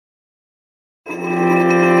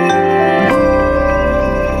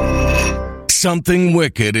Something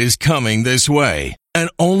wicked is coming this way,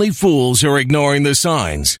 and only fools are ignoring the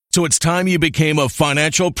signs. So it's time you became a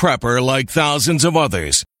financial prepper like thousands of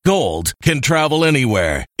others. Gold can travel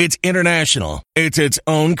anywhere. It's international. It's its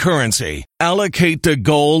own currency. Allocate to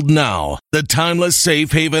gold now, the timeless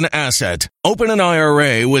safe haven asset. Open an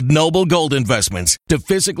IRA with Noble Gold Investments to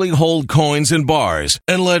physically hold coins and bars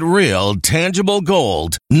and let real, tangible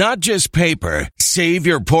gold, not just paper, save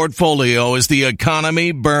your portfolio as the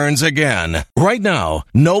economy burns again. Right now,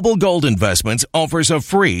 Noble Gold Investments offers a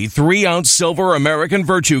free 3-ounce silver American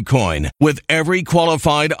Virtue coin with every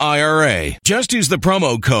qualified IRA. Just use the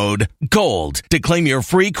promo code GOLD to claim your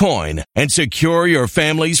free coin and secure your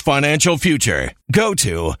family's financial future. Go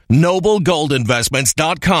to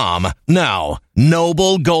noblegoldinvestments.com now.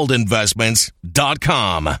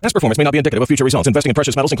 noblegoldinvestments.com. Past performance may not be indicative of future results. Investing in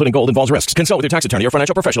precious metals, including gold, involves risks. Consult with your tax attorney or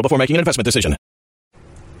financial professional before making an investment decision.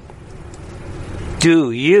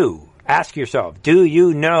 Do you, ask yourself, do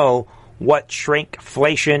you know what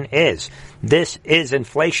shrinkflation is? This is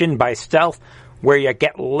inflation by stealth, where you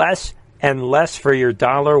get less and less for your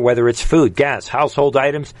dollar, whether it's food, gas, household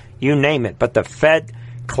items, you name it. But the Fed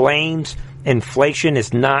claims inflation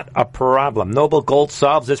is not a problem. Noble Gold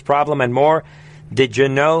solves this problem and more. Did you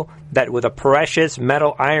know that with a precious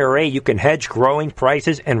metal IRA, you can hedge growing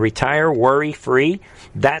prices and retire worry-free?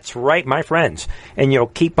 That's right, my friends. And you'll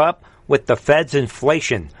keep up with the Fed's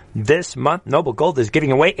inflation. This month, Noble Gold is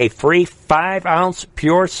giving away a free 5-ounce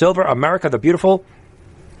pure silver America the Beautiful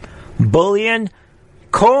bullion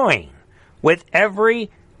coin with every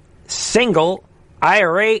single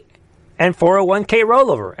IRA and 401k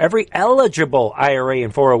rollover, every eligible IRA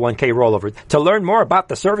and 401k rollover. To learn more about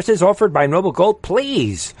the services offered by Noble Gold,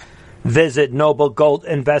 please visit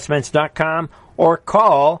noblegoldinvestments.com or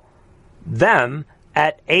call them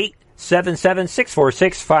at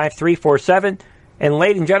 877-646-5347. And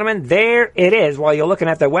ladies and gentlemen, there it is. While you're looking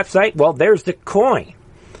at the website, well, there's the coin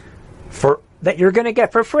that you're going to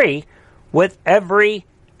get for free with every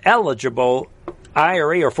eligible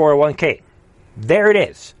IRA or 401k. There it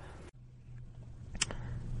is.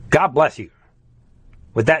 God bless you.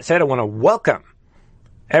 With that said, I want to welcome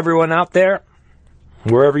everyone out there,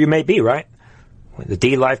 wherever you may be, right? The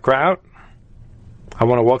D-Life crowd. I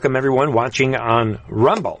want to welcome everyone watching on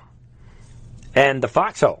Rumble and the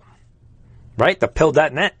Foxhole, right? The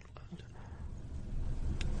Pill.net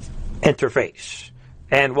interface.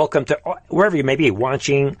 And welcome to wherever you may be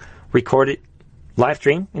watching recorded live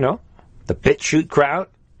stream, the BitChute crowd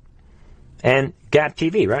and Gab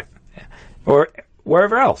TV, right? Or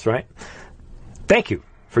wherever else, right? Thank you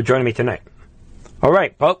for joining me tonight. All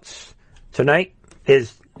right, folks. Tonight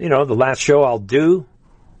is, the last show I'll do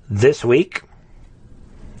this week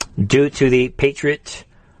due to the Patriot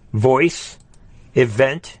Voice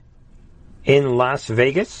event in Las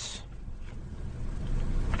Vegas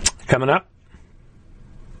coming up.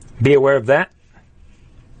 Be aware of that.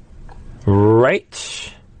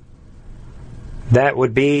 Right. That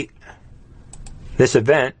would be this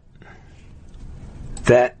event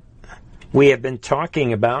that we have been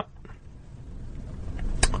talking about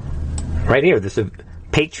right here. This is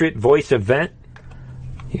Patriot Voice event.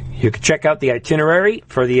 You can check out the itinerary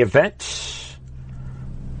for the event.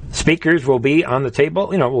 Speakers will be on the table,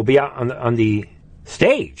 will be out on the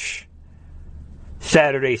stage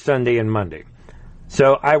Saturday, Sunday, and Monday.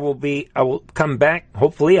 So I will come back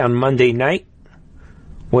hopefully on Monday night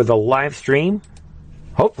with a live stream.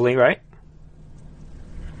 Hopefully, right?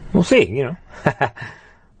 We'll see,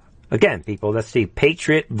 Again, people, that's the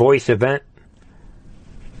Patriot Voice event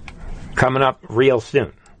coming up real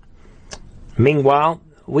soon. Meanwhile,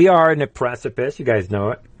 we are in the precipice. You guys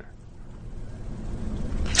know it.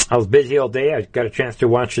 I was busy all day. I got a chance to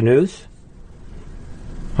watch the news.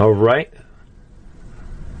 All right.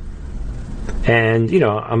 And,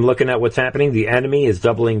 I'm looking at what's happening. The enemy is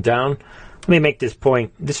doubling down. Let me make this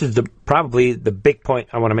point. This is probably the big point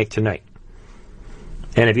I want to make tonight.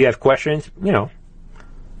 And if you have questions,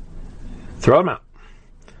 throw them out.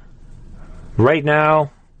 Right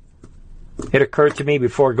now, it occurred to me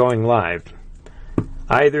before going live.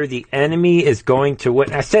 Either the enemy is going to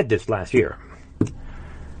win. I said this last year.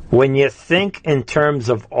 When you think in terms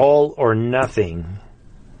of all or nothing,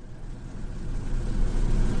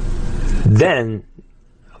 then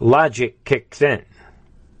logic kicks in.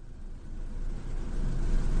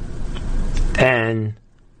 And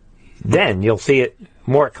then you'll see it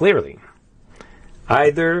more clearly.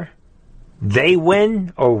 Either they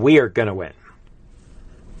win or we are going to win.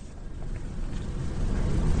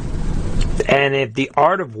 And if the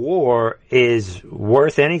art of war is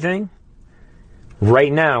worth anything,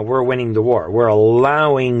 Right now, we're winning the war. We're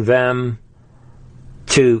allowing them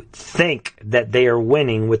to think that they are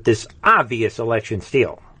winning with this obvious election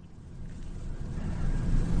steal.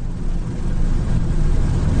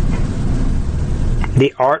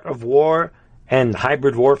 The art of war and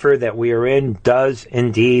hybrid warfare that we are in does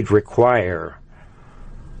indeed require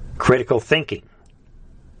critical thinking.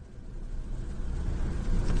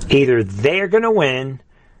 Either they're going to win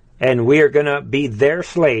and we are going to be their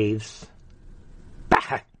slaves.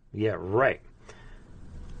 Bah! Yeah, right.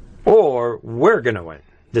 Or we're going to win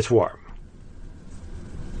this war.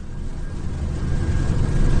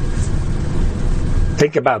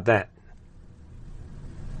 Think about that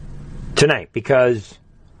tonight, because,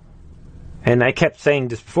 and I kept saying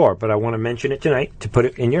this before, but I want to mention it tonight to put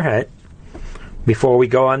it in your head before we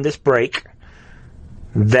go on this break,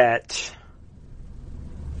 that,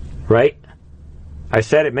 right? I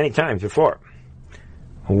said it many times before.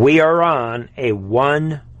 We are on a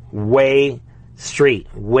one-way street.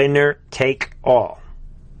 Winner take all.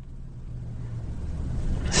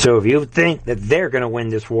 So if you think that they're going to win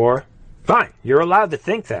this war, fine. You're allowed to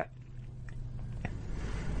think that.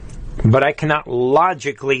 But I cannot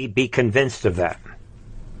logically be convinced of that.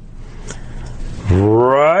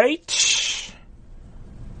 Right?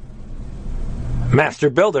 Master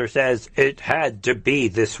Builder says it had to be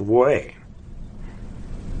this way.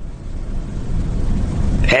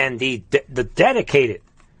 And the dedicated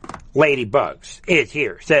Ladybugs is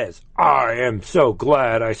here. Says, I am so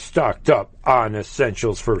glad I stocked up on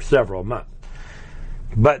essentials for several months.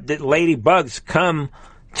 But the Ladybugs come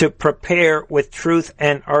to prepare with Truth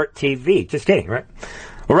and Art TV. Just kidding, right?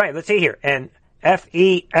 All right, let's see here. And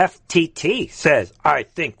FEFTT says, I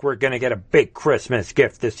think we're going to get a big Christmas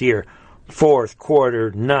gift this year. Fourth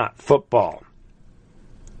quarter, not football.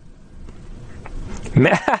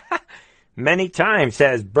 Many times,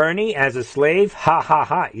 says Bernie, as a slave. Ha, ha,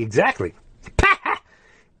 ha. Exactly.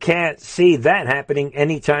 Can't see that happening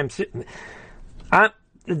anytime soon.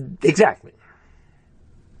 Exactly.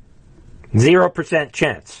 0%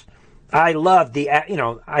 chance. I love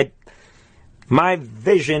my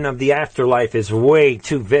vision of the afterlife is way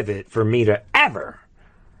too vivid for me to ever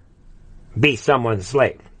be someone's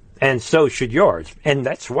slave. And so should yours. And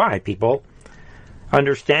that's why, people,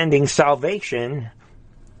 understanding salvation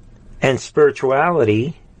and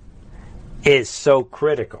spirituality is so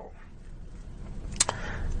critical.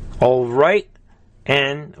 All right.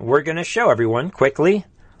 And we're going to show everyone quickly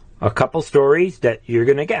a couple stories that you're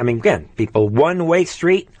going to get. I mean, again, people, one-way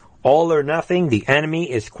street, all or nothing. The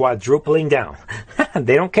enemy is quadrupling down.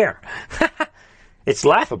 They don't care. It's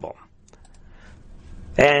laughable.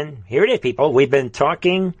 And here it is, people. We've been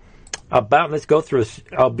talking about, let's go through,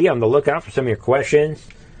 I'll be on the lookout for some of your questions.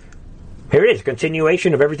 Here it is,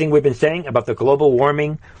 continuation of everything we've been saying about the global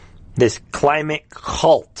warming, this climate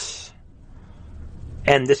cult,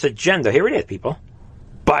 and this agenda. Here it is, people.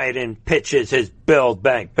 Biden pitches his Build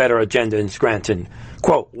Back Better agenda in Scranton.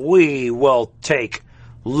 Quote, we will take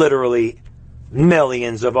literally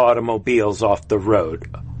millions of automobiles off the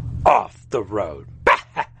road. Off the road.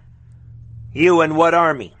 You and what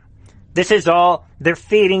army? This is all, they're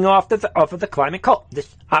feeding off of the climate cult,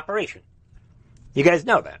 this operation. You guys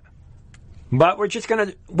know that. But we're just going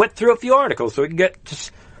to whip through a few articles so we can get,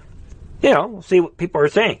 just, see what people are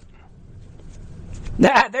saying.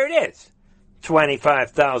 There it is.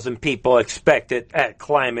 25,000 people expected at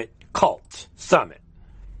Climate Cult Summit.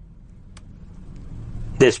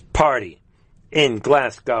 This party in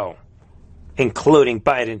Glasgow, including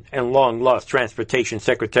Biden and long-lost Transportation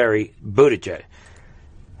Secretary Buttigieg.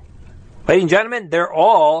 Ladies and gentlemen, they're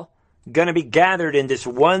all going to be gathered in this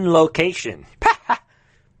one location.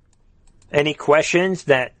 Any questions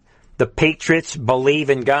that the patriots believe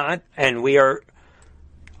in God and we are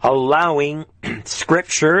allowing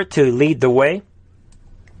Scripture to lead the way?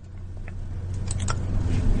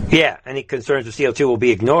 Yeah, any concerns with CO2 will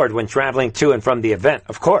be ignored when traveling to and from the event,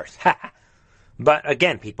 of course. But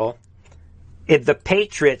again, people, if the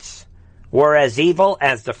patriots were as evil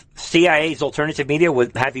as the CIA's alternative media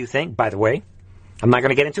would have you think, by the way, I'm not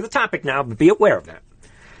going to get into the topic now, but be aware of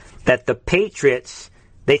that the patriots,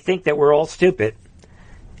 they think that we're all stupid.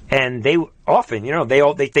 And they often,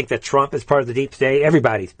 they think that Trump is part of the deep state.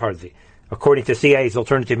 Everybody's part of the, according to CIA's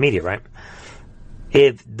alternative media, right?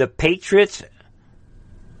 If the patriots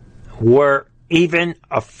were even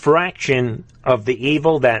a fraction of the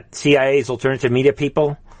evil that CIA's alternative media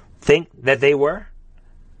people think that they were,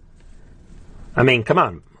 I mean, come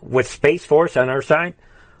on. With Space Force on our side,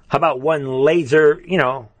 how about one laser,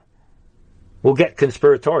 we'll get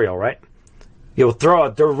conspiratorial, right? You'll throw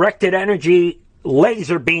a directed energy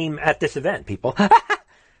laser beam at this event, people.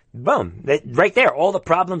 Boom. Right there, all the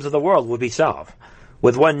problems of the world would be solved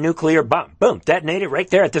with one nuclear bomb. Boom. Detonated right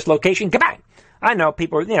there at this location. Goodbye. I know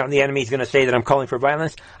people, the enemy's going to say that I'm calling for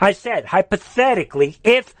violence. I said, hypothetically,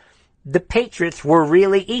 if the patriots were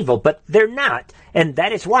really evil, but they're not. And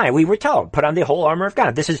that is why we were told, put on the whole armor of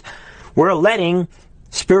God. We're letting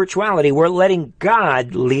spirituality, we're letting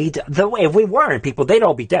God lead the way. If we weren't, people, they'd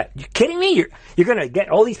all be dead. You kidding me? You're going to get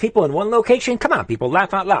all these people in one location? Come on, people,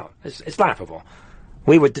 laugh out loud. It's laughable.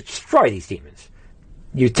 We would destroy these demons.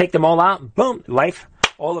 You take them all out, boom, life,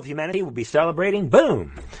 all of humanity will be celebrating,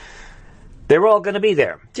 boom. They're all going to be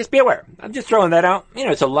there. Just be aware. I'm just throwing that out.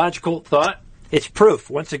 It's a logical thought. It's proof,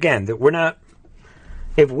 once again, that we're not...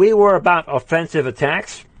 If we were about offensive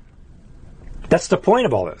attacks, that's the point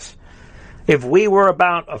of all this. If we were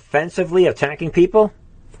about offensively attacking people,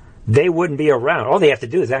 they wouldn't be around. All they have to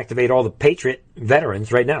do is activate all the Patriot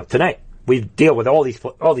veterans right now, tonight. We deal with all these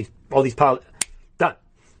done.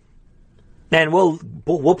 And we'll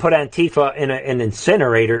put Antifa in an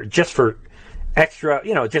incinerator just for extra,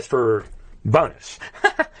 just for bonus.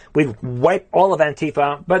 We'd wipe all of Antifa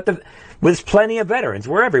out, but there's plenty of veterans.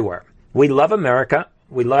 We're everywhere. We love America.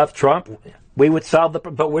 We love Trump. We would solve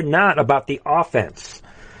but we're not about the offense.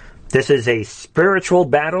 This is a spiritual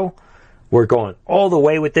battle. We're going all the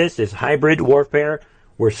way with this hybrid warfare.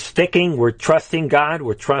 We're trusting God.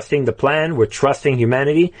 We're trusting the plan. We're trusting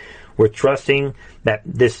humanity. We're trusting that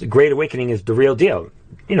this great awakening is the real deal.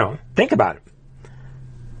 Think about it.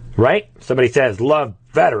 Right? Somebody says, love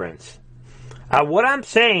veterans. What I'm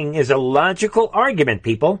saying is a logical argument,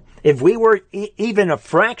 people. If we were even a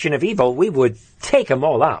fraction of evil, we would take them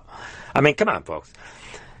all out. I mean, come on, folks.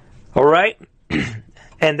 All right?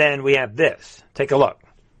 And then we have this. Take a look.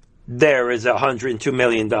 There is a $102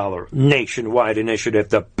 million nationwide initiative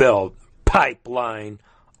to build pipeline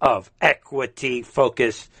of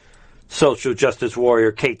equity-focused social justice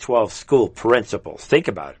warrior K-12 school principals. Think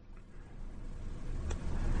about it.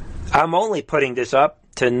 I'm only putting this up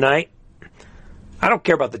tonight. I don't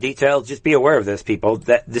care about the details. Just be aware of this, people,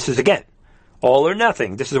 that this is, again, all or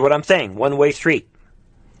nothing. This is what I'm saying. One-way street.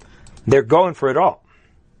 They're going for it all.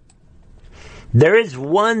 There is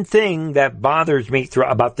one thing that bothers me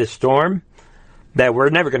about this storm, that we're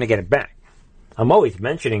never going to get it back. I'm always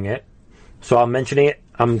mentioning it, so I'm mentioning it.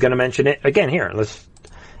 I'm going to mention it again here.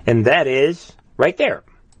 And that is right there.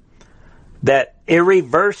 That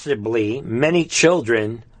irreversibly, many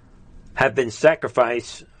children have been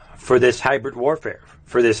sacrificed for this hybrid warfare,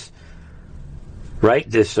 for this, right,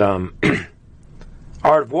 this art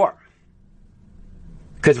of war.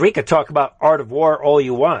 Because we could talk about art of war all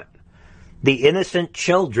you want. The innocent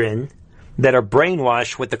children that are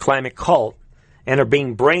brainwashed with the climate cult and are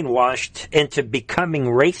being brainwashed into becoming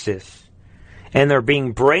racist, and they're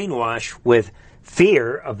being brainwashed with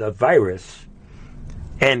fear of the virus,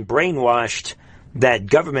 and brainwashed that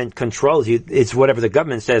government controls you. It's whatever the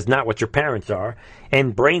government says, not what your parents are,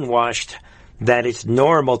 and brainwashed that it's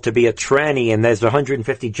normal to be a tranny and there's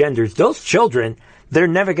 150 genders. Those children, they're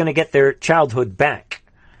never going to get their childhood back.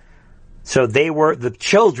 So the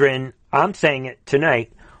children, I'm saying it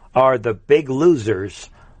tonight, are the big losers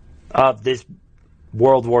of this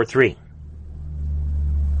World War III.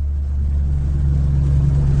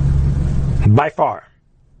 By far.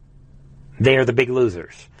 They are the big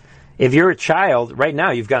losers. If you're a child, right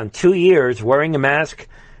now, you've gone 2 years wearing a mask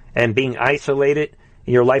and being isolated,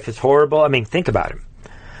 and your life is horrible. I mean, think about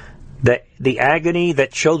it. The agony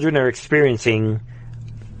that children are experiencing,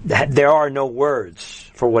 there are no words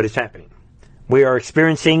for what is happening. We are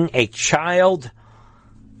experiencing a child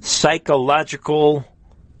psychological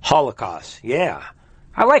holocaust. Yeah.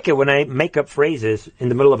 I like it when I make up phrases in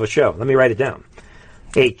the middle of a show. Let me write it down.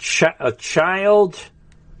 A child,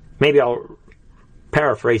 maybe I'll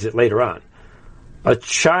paraphrase it later on. A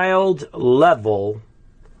child level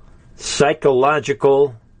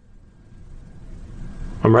psychological,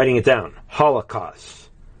 I'm writing it down, holocaust.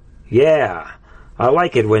 Yeah. I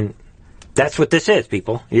like it when that's what this is,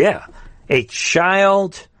 people. Yeah. A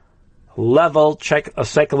child level a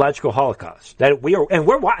psychological holocaust. That we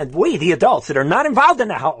the adults that are not involved in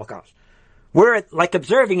the holocaust, we're like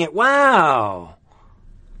observing it. Wow.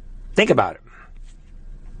 Think about it.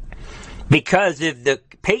 Because if the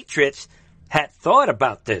patriots had thought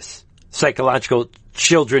about this psychological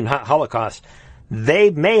children holocaust, they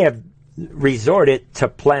may have resorted to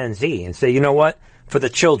Plan Z and say, you know what? For the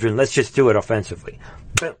children, let's just do it offensively.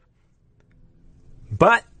 Boom.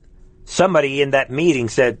 But somebody in that meeting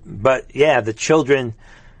said, but yeah, the children,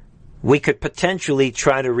 we could potentially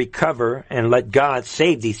try to recover and let God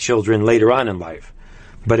save these children later on in life.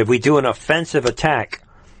 But if we do an offensive attack,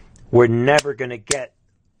 we're never going to get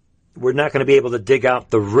we're not going to be able to dig out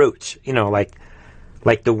the roots,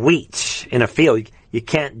 like the weeds in a field. You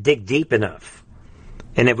can't dig deep enough.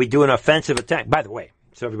 And if we do an offensive attack, by the way,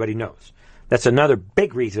 so everybody knows, that's another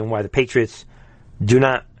big reason why the Patriots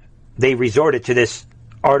they resorted to this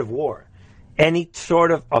art of war. Any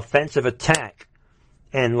sort of offensive attack,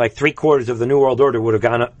 and like 3/4 of the New World Order would have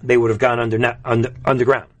gone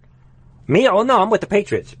underground. Me? Oh no, I'm with the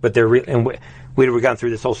Patriots, but and we would have gone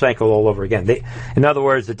through this whole cycle all over again. In other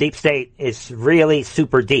words, the deep state is really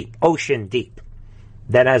super deep, ocean deep.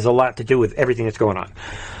 That has a lot to do with everything that's going on.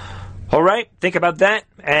 All right, think about that.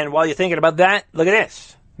 And while you're thinking about that, look at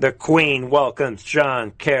this. The Queen welcomes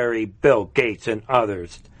John Kerry, Bill Gates, and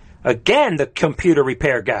others. Again, the computer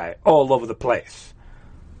repair guy all over the place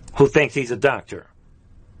who thinks he's a doctor.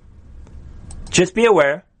 Just be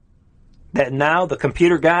aware that now the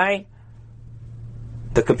computer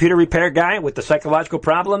repair guy with the psychological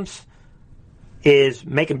problems is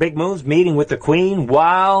making big moves, meeting with the Queen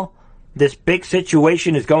while this big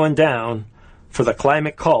situation is going down for the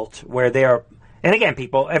climate cult, where they are. And again,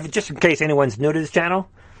 people, just in case anyone's new to this channel,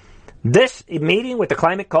 this meeting with the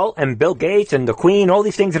climate cult and Bill Gates and the Queen, all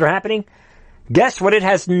these things that are happening, guess what it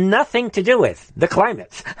has nothing to do with? The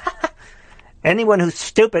climate. Anyone who's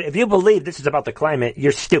stupid, if you believe this is about the climate,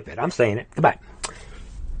 you're stupid. I'm saying it. Goodbye.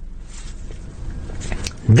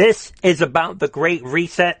 This is about the Great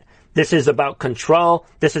Reset. This is about control.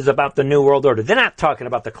 This is about the New World Order. They're not talking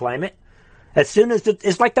about the climate. As soon as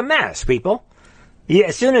it's like the mask, people. Yeah,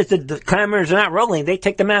 as soon as the cameras are not rolling, they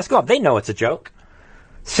take the mask off. They know it's a joke.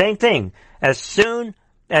 Same thing. As soon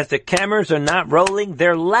as the cameras are not rolling,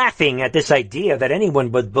 they're laughing at this idea that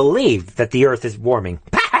anyone would believe that the Earth is warming.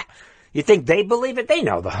 You think they believe it? They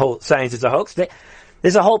know the whole science is a hoax.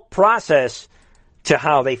 There's a whole process to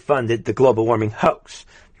how they funded the global warming hoax.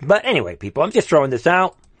 But anyway, people, I'm just throwing this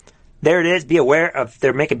out. There it is. Be aware of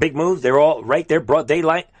they're making big moves. They're all right there, broad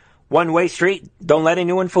daylight, one-way street. Don't let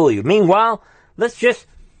anyone fool you. Meanwhile, let's just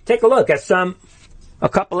take a look at a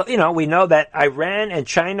couple of, we know that Iran and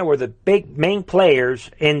China were the big main players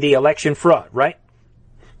in the election fraud, right?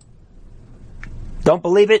 Don't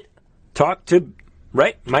believe it? Talk to,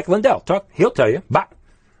 Mike Lindell. He'll tell you. Bye.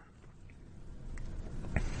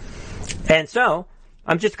 And so,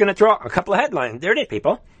 I'm just going to throw a couple of headlines. There it is,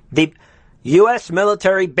 people. The U.S.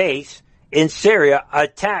 military base in Syria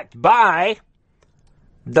attacked by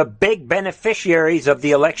the big beneficiaries of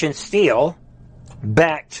the election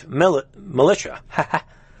steal-backed militia.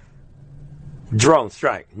 Drone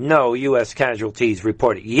strike. No U.S. casualties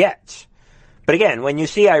reported yet. But again, when you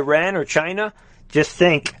see Iran or China, just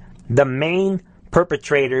think the main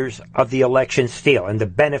perpetrators of the election steal and the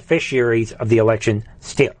beneficiaries of the election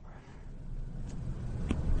steal.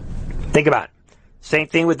 Think about it. Same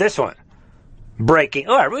thing with this one. Breaking.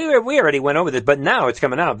 We already went over this, but now it's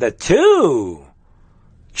coming out that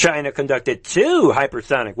China conducted 2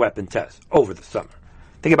 hypersonic weapon tests over the summer.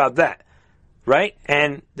 Think about that, right?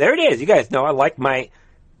 And there it is. You guys know I like my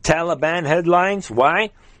Taliban headlines.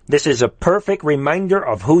 Why? This is a perfect reminder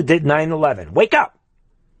of who did 9/11. Wake up!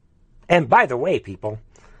 And by the way, people,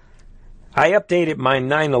 I updated my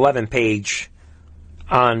 9/11 page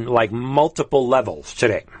on multiple levels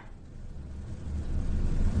today.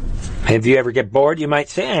 If you ever get bored, you might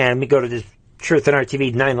say, let me go to this Truth in Our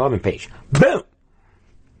TV 9/11 page. Boom!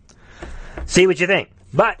 See what you think.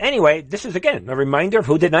 But anyway, this is, again, a reminder of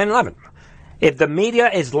who did 9/11. If the media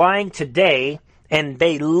is lying today, and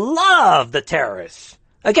they love the terrorists.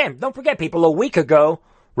 Again, don't forget, people, a week ago,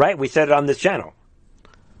 we said it on this channel.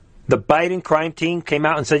 The Biden crime team came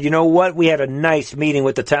out and said, you know what? We had a nice meeting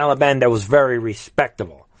with the Taliban that was very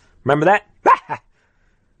respectable. Remember that?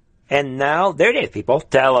 And now, there it is, people.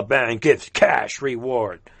 Taliban gives cash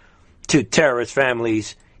reward to terrorist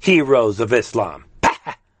families, heroes of Islam.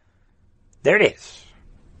 There it is.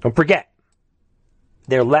 Don't forget.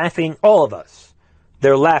 They're laughing, all of us.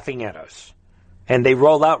 They're laughing at us. And they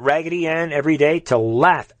roll out Raggedy Ann every day to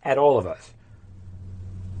laugh at all of us.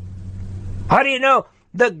 How do you know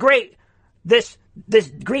this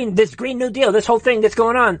Green New Deal, this whole thing that's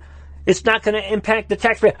going on, it's not going to impact the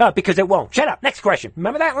taxpayer? Because it won't. Shut up. Next question.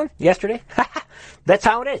 Remember that one yesterday? That's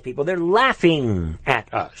how it is, people. They're laughing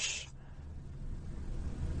at us.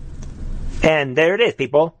 And there it is,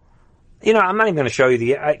 people. I'm not even going to show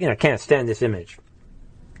you I can't stand this image.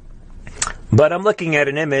 But I'm looking at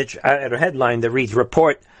an image, at a headline that reads,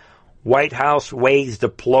 Report, White House weighs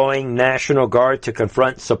deploying National Guard to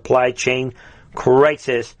confront supply chain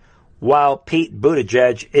crisis while Pete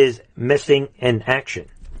Buttigieg is missing in action.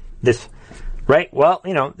 This, right? Well,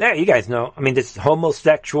 there, you guys know. I mean, this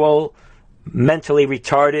homosexual, mentally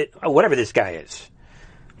retarded, whatever this guy is.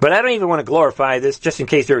 But I don't even want to glorify this, just in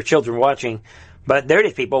case there are children watching. But there it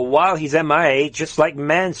is, people. While he's MIA, just like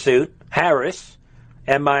Mansuit, Harris,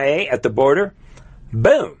 MIA at the border,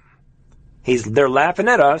 boom. They're laughing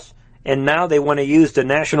at us, and now they want to use the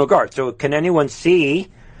National Guard. So can anyone see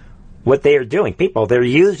what they are doing? People, they're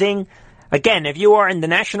using... Again, if you are in the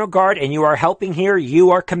National Guard and you are helping here,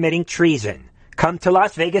 you are committing treason. Come to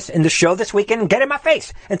Las Vegas in the show this weekend and get in my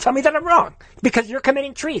face and tell me that I'm wrong because you're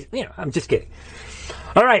committing treason. I'm just kidding.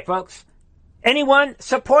 All right, folks. Anyone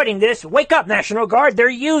supporting this, wake up, National Guard. They're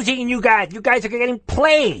using you guys. You guys are getting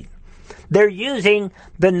played. They're using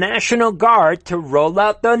the National Guard to roll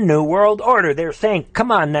out the New World Order. They're saying,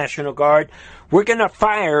 come on, National Guard. We're going to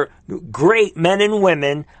fire great men and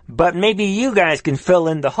women, but maybe you guys can fill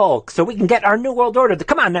in the Hulk so we can get our New World Order.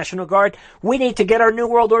 Come on, National Guard. We need to get our New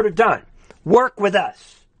World Order done. Work with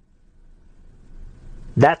us.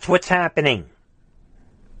 That's what's happening.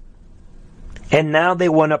 And now they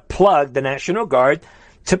want to plug the National Guard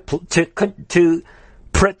to protect,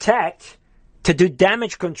 to do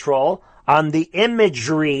damage control on the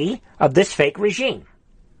imagery of this fake regime.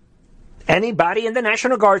 Anybody in the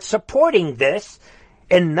National Guard supporting this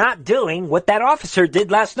and not doing what that officer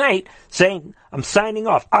did last night, saying, I'm signing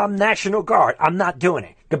off. I'm National Guard. I'm not doing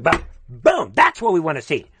it. Goodbye. Boom. That's what we want to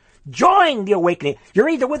see. Join the awakening. You're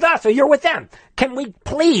either with us or you're with them. Can we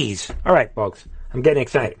please? All right, folks. I'm getting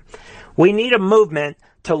excited. We need a movement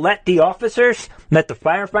to let the officers, let the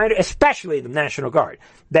firefighters, especially the National Guard,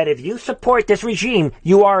 that if you support this regime,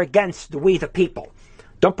 you are against we the people.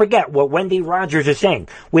 Don't forget what Wendy Rogers is saying.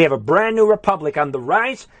 We have a brand new republic on the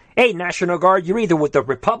rise. Hey, National Guard, you're either with the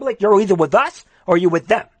republic, you're either with us, or you're with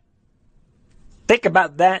them. Think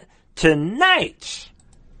about that tonight.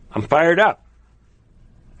 I'm fired up.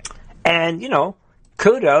 And,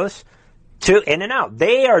 kudos to In-N-Out.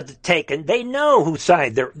 They are they know whose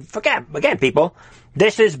side they're, forget, again, people,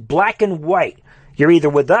 this is black and white. You're either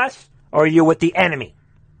with us, or you're with the enemy.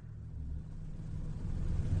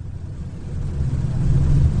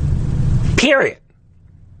 Period.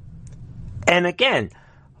 And again,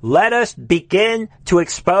 let us begin to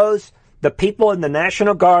expose the people in the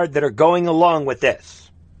National Guard that are going along with this.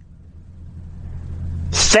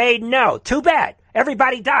 Say no. Too bad.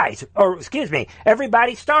 Everybody dies. Or,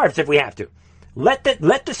 everybody starves if we have to. Let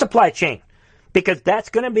the supply chain. Because that's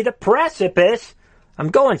going to be the precipice. I'm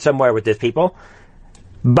going somewhere with this, people.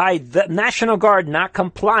 By the National Guard not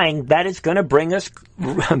complying, that is going to bring us,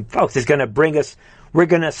 folks, we're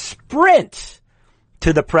going to sprint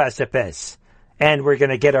to the precipice, and we're going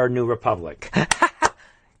to get our new republic.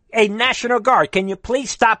 Hey, National Guard, can you please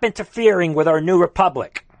stop interfering with our new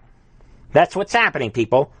republic? That's what's happening,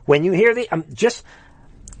 people. When you hear I'm just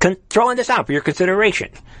throwing this out for your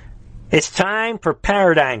consideration. It's time for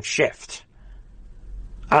paradigm shift.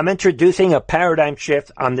 I'm introducing a paradigm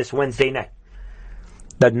shift on this Wednesday night.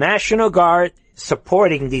 The National Guard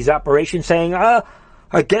supporting these operations, saying, I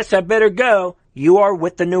guess I better go. You are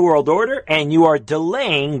with the New World Order, and you are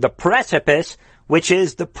delaying the precipice, which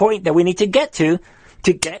is the point that we need to get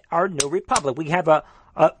get our new republic. We have a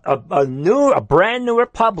brand new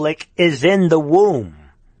republic is in the womb.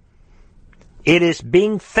 It is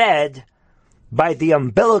being fed by the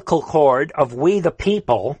umbilical cord of we the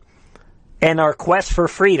people and our quest for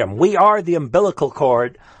freedom. We are the umbilical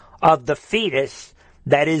cord of the fetus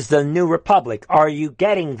that is the new republic. Are you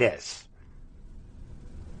getting this?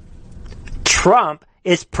 Trump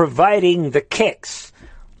is providing the kicks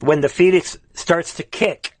when the fetus starts to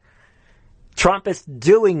kick. Trump is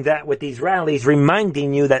doing that with these rallies,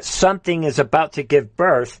 reminding you that something is about to give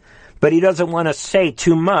birth, but he doesn't want to say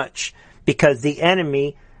too much because the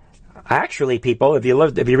enemy, actually, people, if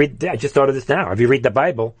you read, I just thought of this now, if you read the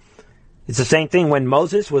Bible, it's the same thing when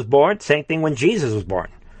Moses was born, same thing when Jesus was born.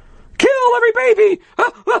 Kill every baby!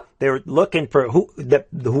 They were looking for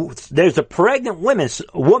there's a pregnant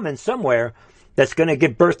woman somewhere that's going to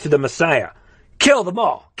give birth to the Messiah. Kill them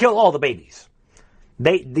all. Kill all the babies.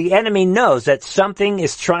 The enemy knows that something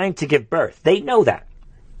is trying to give birth. They know that.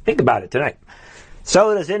 Think about it tonight.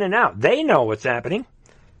 So does In-N-Out. They know what's happening.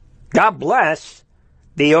 God bless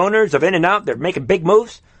the owners of In-N-Out. They're making big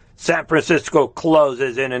moves. San Francisco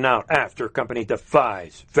closes In-N-Out after company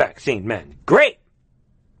defies vaccine man. Great.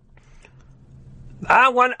 I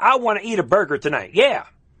want to eat a burger tonight. Yeah.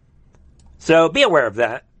 So be aware of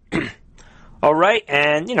that. All right,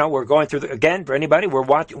 and we're going through again for anybody. We're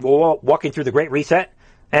walking through the Great Reset,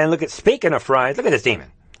 and speaking of fries, look at this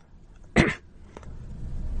demon.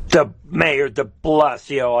 The Mayor de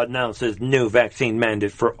Blasio announces new vaccine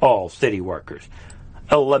mandate for all city workers.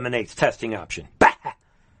 Eliminates testing option. Bah!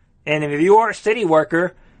 And if you are a city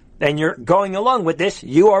worker and you're going along with this,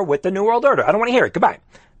 you are with the New World Order. I don't want to hear it. Goodbye.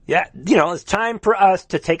 Yeah, it's time for us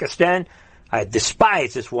to take a stand. I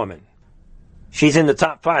despise this woman. She's in the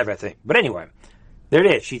top 5, I think. But anyway, there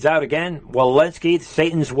it is. She's out again. Walensky,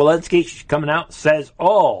 Satan's Walensky, she's coming out, says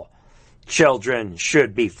all children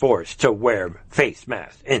should be forced to wear face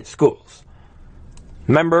masks in schools.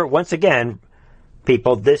 Remember, once again,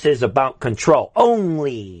 people, this is about control.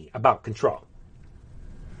 Only about control.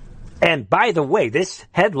 And by the way, this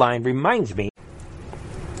headline reminds me,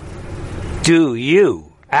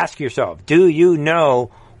 ask yourself, do you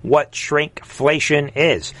know what shrinkflation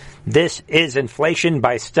is? This is inflation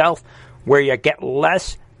by stealth, where you get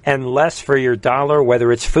less and less for your dollar,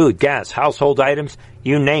 whether it's food, gas, household items,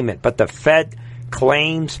 you name it. But the Fed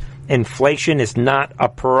claims inflation is not a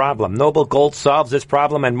problem. Noble Gold solves this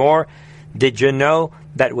problem and more. Did you know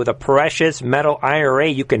that with a precious metal IRA,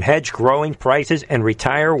 you can hedge growing prices and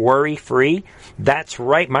retire worry-free? That's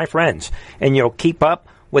right, my friends. And you'll keep up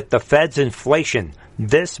with the Fed's inflation.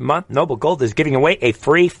 This month, Noble Gold is giving away a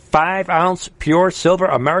free 5-ounce pure silver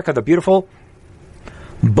America the Beautiful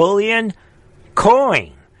bullion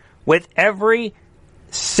coin with every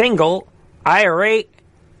single IRA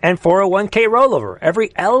and 401k rollover.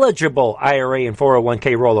 Every eligible IRA and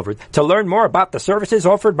 401k rollover. To learn more about the services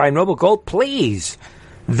offered by Noble Gold, please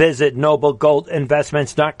visit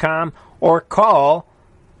noblegoldinvestments.com or call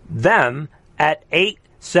them at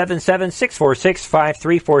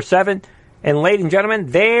 877-646-5347. And ladies and gentlemen,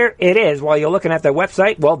 there it is. While you're looking at the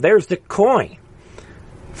website, well, there's the coin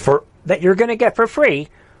that you're going to get for free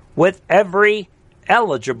with every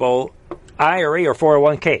eligible IRA or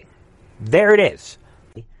 401k. There it is.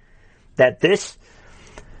 That this,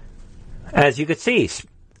 as you could see,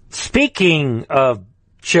 speaking of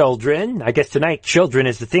children, I guess tonight children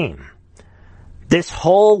is the theme. This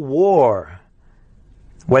whole war,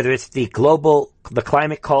 whether it's the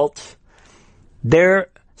climate cult, they're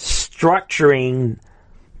structuring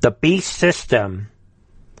the beast system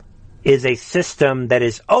is a system that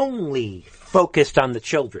is only focused on the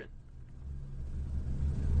children.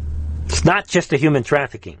 It's not just the human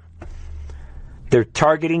trafficking. They're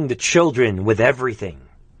targeting the children with everything.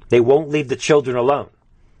 They won't leave the children alone.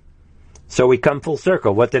 So we come full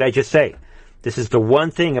circle. What did I just say? This is the one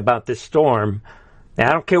thing about this storm. Now,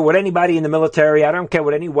 I don't care what anybody in the military, I don't care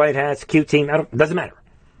what any White Hats, Q team, it doesn't matter.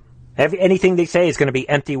 Anything they say is going to be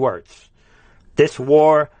empty words. This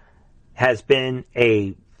war has been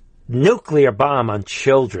a nuclear bomb on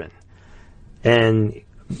children. And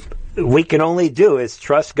we can only do is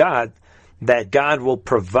trust God that God will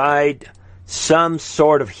provide some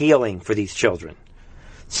sort of healing for these children.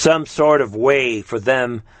 Some sort of way for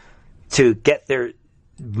them to get their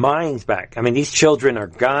minds back. I mean, these children are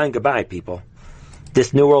gone. Goodbye, people.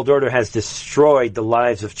 This New World Order has destroyed the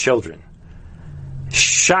lives of children.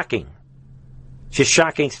 Shocking. Just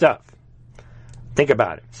shocking stuff. Think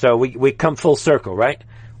about it. So we come full circle, right?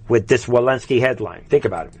 With this Walensky headline. Think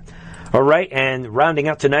about it. All right, and rounding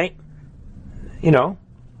up tonight,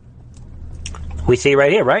 we see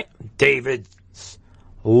right here, right? David's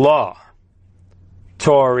Law.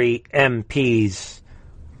 Tory MPs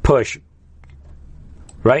push,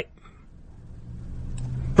 right?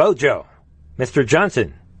 Bojo, Mr.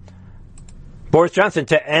 Johnson, Boris Johnson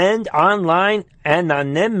to end online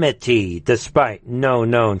anonymity despite no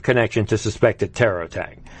known connection to suspected terror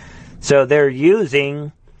attack. So they're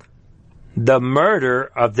using the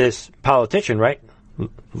murder of this politician, right?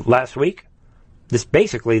 Last week. This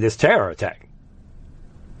terror attack.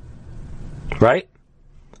 Right?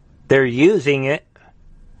 They're using it,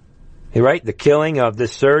 right? The killing of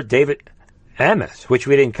this Sir David Amos, which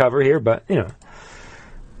we didn't cover here, but,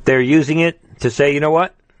 they're using it to say, you know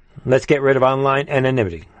what? Let's get rid of online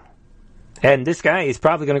anonymity. And this guy is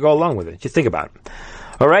probably going to go along with it. Just think about it.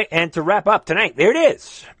 All right, and to wrap up tonight, there it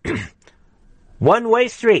is. One-way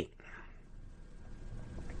street.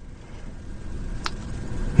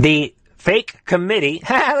 The fake committee,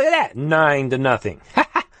 look at that, 9-0.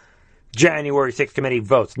 January 6th committee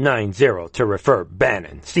votes 9-0 to refer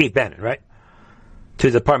Steve Bannon, right?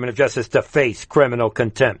 To the Department of Justice to face criminal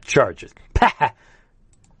contempt charges.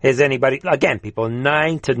 Is anybody, again, people,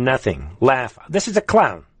 9-0. Laugh. This is a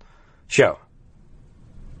clown show.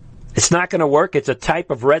 It's not going to work. It's a type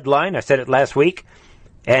of red line. I said it last week.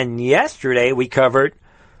 And yesterday we covered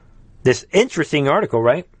this interesting article,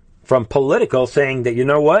 right? From Politico saying that, you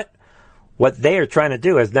know what? What they are trying to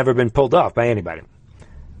do has never been pulled off by anybody.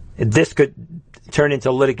 This could turn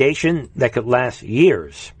into litigation that could last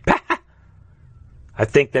years. I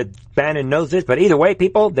think that Bannon knows this, but either way,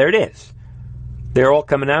 people, there it is. They're all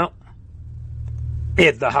coming out.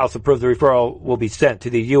 If the House approves the referral, will be sent to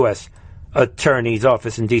the U.S. Attorney's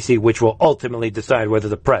Office in D.C., which will ultimately decide whether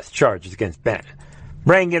to press charges against Bannon.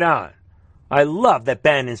 Bring it on. I love that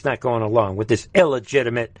Bannon's not going along with this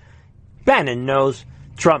illegitimate. Bannon knows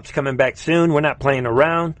Trump's coming back soon. We're not playing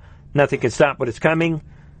around. Nothing can stop what is coming.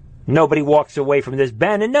 Nobody walks away from this.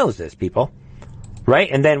 Bannon knows this, people. Right?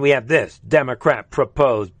 And then we have this. Democrat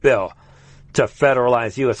proposed bill to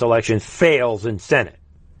federalize U.S. elections fails in Senate.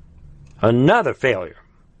 Another failure.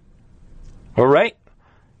 All right?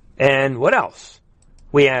 And what else?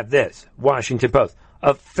 We have this. Washington Post.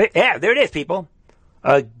 Yeah, there it is, people.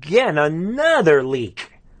 Again, another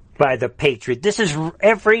leak by the Patriot. This is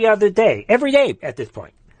every other day. Every day at this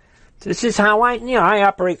point. This is how I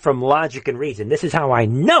operate from logic and reason. This is how I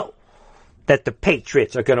know that the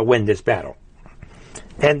Patriots are going to win this battle.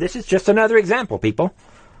 And this is just another example, people.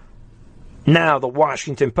 Now the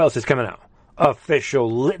Washington Post is coming out.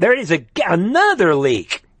 There is another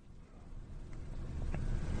leak.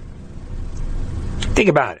 Think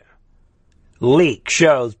about it. Leak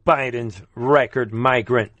shows Biden's record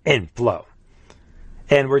migrant inflow.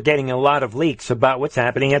 And we're getting a lot of leaks about what's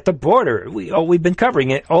happening at the border. We've been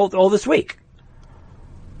covering it all this week.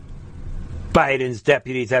 Biden's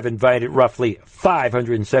deputies have invited roughly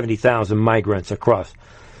 570,000 migrants across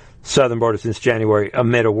southern border since January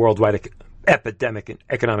amid a worldwide epidemic and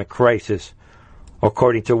economic crisis.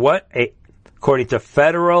 According to what? According to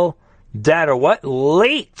federal data. What?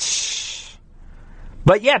 Leaks.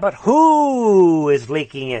 But who is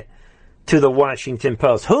leaking it to the Washington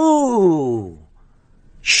Post? Who?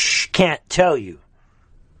 Shh, can't tell you.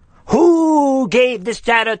 Who gave this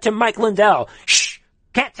data to Mike Lindell? Shh,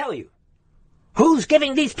 can't tell you. Who's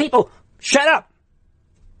giving these people? Shut up.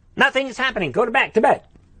 Nothing is happening. Go back to bed.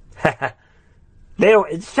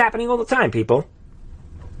 It's happening all the time, people.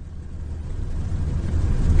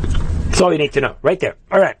 That's all you need to know. Right there.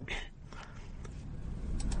 All right.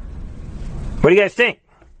 What do you guys think?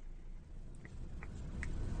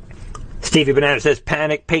 Stevie Banana says,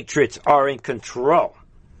 panic patriots are in control.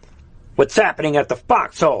 What's happening at the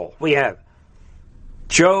foxhole? We have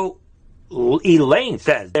Joe Elaine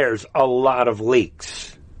says, there's a lot of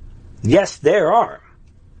leaks. Yes, there are.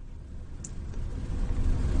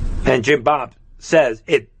 And Jim Bob says,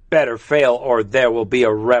 it better fail or there will be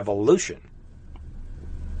a revolution.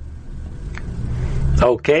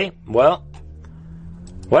 Okay, well,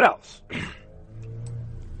 what else?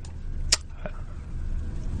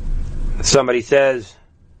 Somebody says,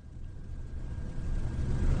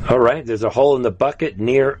 all right, there's a hole in the bucket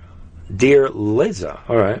near Dear Liza.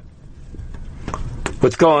 All right.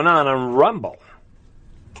 What's going on Rumble?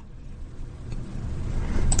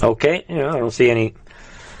 Okay, I don't see any.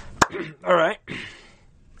 All right.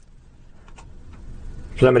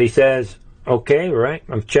 Somebody says, okay, all right,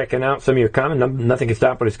 I'm checking out some of your comments. Nothing can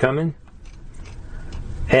stop what is coming.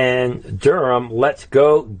 And Durham, let's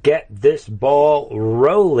go get this ball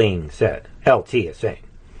rolling, said LT is saying.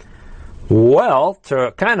 Well,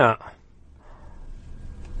 to kind of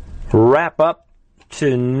wrap up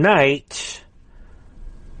tonight,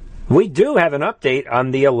 we do have an update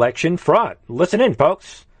on the election fraud. Listen in,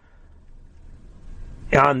 folks.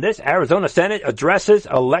 On this, Arizona Senate addresses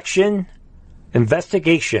election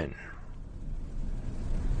investigation.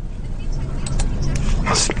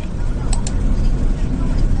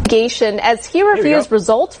 As he reviews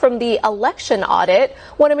results from the election audit.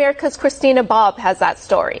 One America's Christina Bobb has that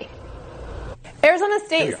story. Arizona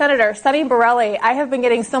State Senator Sonny Borelli, I have been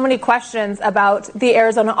getting so many questions about the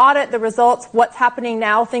Arizona audit, the results, what's happening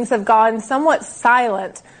now. Things have gone somewhat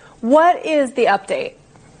silent. What is the update?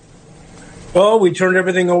 Well, we turned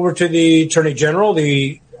everything over to the Attorney General,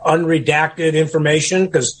 the unredacted information,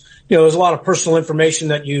 because, there's a lot of personal information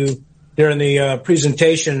that during the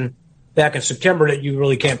presentation back in September that you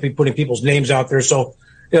really can't be putting people's names out there. So,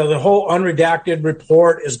 the whole unredacted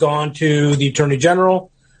report has gone to the Attorney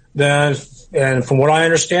General. And from what I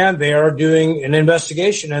understand, they are doing an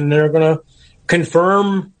investigation and they're going to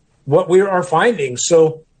confirm what our findings.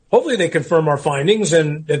 So hopefully they confirm our findings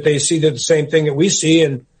and that they see the same thing that we see.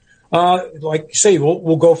 And like you say,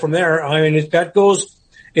 we'll go from there. I mean, it's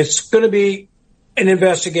going to be an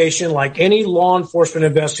investigation like any law enforcement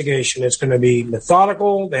investigation. It's going to be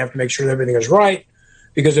methodical. They have to make sure that everything is right,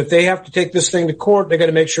 because if they have to take this thing to court, they got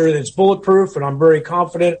to make sure that it's bulletproof. And I'm very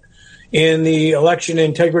confident in the election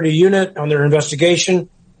integrity unit on their investigation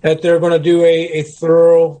that they're going to do a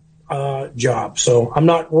thorough job. So I'm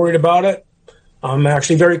not worried about it. I'm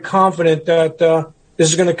actually very confident that this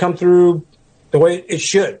is going to come through the way it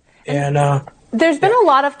should. And there's been a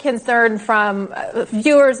lot of concern from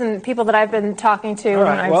viewers and people that I've been talking to, and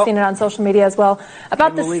I've seen it on social media as well,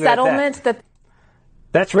 about the settlement.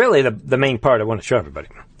 That's really the main part I want to show everybody.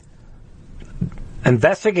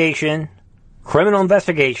 Investigation, criminal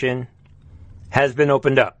investigation, has been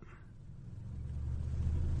opened up.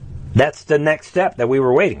 That's the next step that we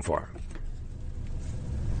were waiting for.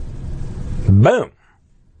 Boom.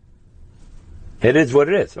 It is what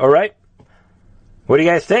it is. All right? What do you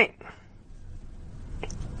guys think?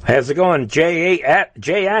 How's it going, J.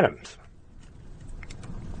 Adams?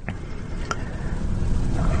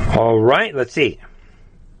 All right, let's see.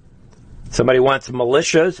 Somebody wants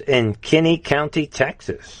militias in Kinney County,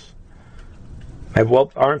 Texas.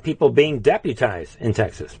 Well, aren't people being deputized in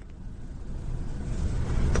Texas?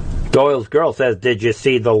 Doyle's girl says, did you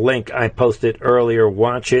see the link I posted earlier?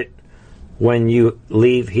 Watch it when you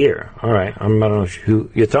leave here. All right, I don't know who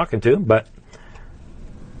you're talking to, but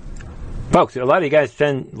folks, a lot of you guys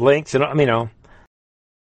send links, and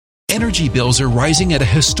Energy bills are rising at a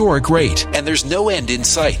historic rate, and there's no end in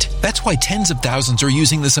sight. That's why tens of thousands are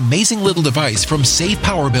using this amazing little device from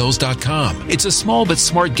SavePowerBills.com. It's a small but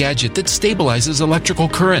smart gadget that stabilizes electrical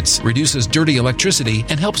currents, reduces dirty electricity,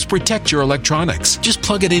 and helps protect your electronics. Just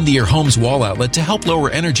plug it into your home's wall outlet to help lower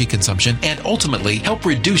energy consumption and ultimately help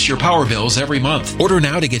reduce your power bills every month. Order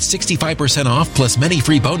now to get 65% off plus many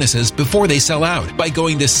free bonuses before they sell out by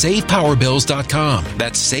going to SavePowerBills.com.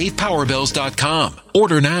 That's SavePowerBills.com.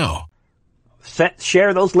 Order now.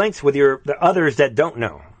 Share those links with the others that don't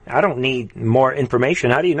know. I don't need more information.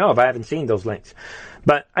 How do you know if I haven't seen those links?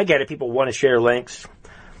 But I get it. People want to share links.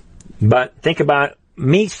 But think about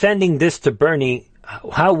me sending this to Bernie.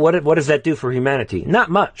 What does that do for humanity? Not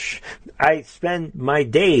much. I spend my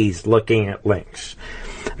days looking at links.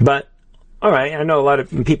 But, all right, I know a lot of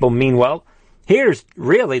people mean well. Here's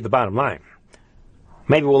really the bottom line.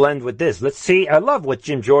 Maybe we'll end with this. Let's see. I love what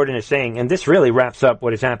Jim Jordan is saying, and this really wraps up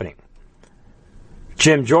what is happening.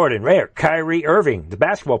 Jim Jordan, right here. Kyrie Irving, the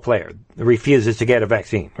basketball player, refuses to get a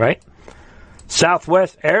vaccine, right?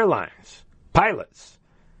 Southwest Airlines, pilots,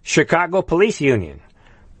 Chicago Police Union,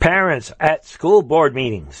 parents at school board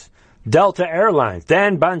meetings, Delta Airlines,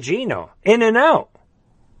 Dan Bongino, In-N-Out.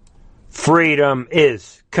 Freedom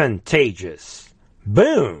is contagious.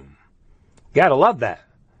 Boom. Gotta love that.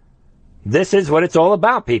 This is what it's all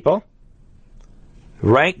about, people.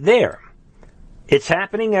 Right there. It's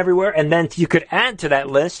happening everywhere, and then you could add to that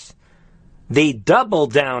list the double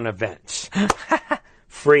down events.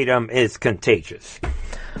 Freedom is contagious.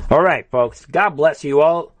 All right, folks. God bless you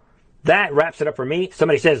all. That wraps it up for me.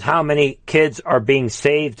 Somebody says, how many kids are being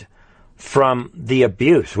saved from the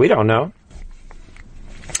abuse? We don't know.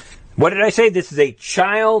 What did I say? This is a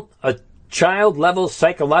child-level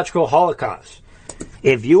psychological holocaust.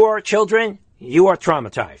 If you are children, you are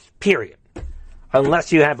traumatized, period.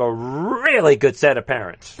 Unless you have a really good set of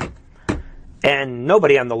parents. And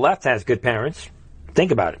nobody on the left has good parents.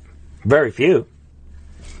 Think about it. Very few.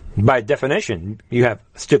 By definition, you have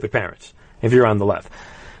stupid parents if you're on the left.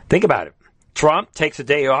 Think about it. Trump takes a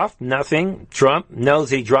day off, nothing. Trump knows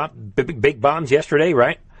he dropped big bombs yesterday,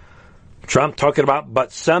 right? Trump talking about,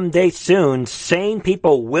 but someday soon, sane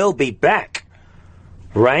people will be back.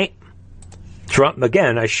 Right? Trump,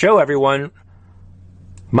 again, I show everyone.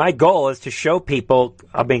 My goal is to show people,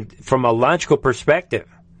 from a logical perspective,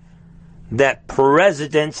 that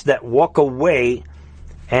presidents that walk away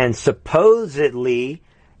and supposedly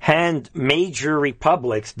hand major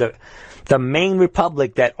republics, the main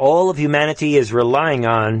republic that all of humanity is relying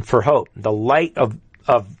on for hope, the light of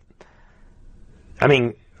I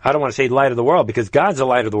don't want to say light of the world, because God's the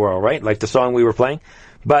light of the world, right? Like the song we were playing.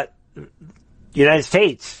 But the United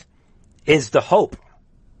States is the hope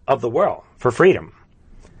of the world for freedom.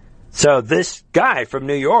 So this guy from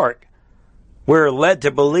New York, we're led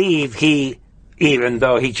to believe even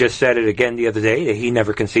though he just said it again the other day, that he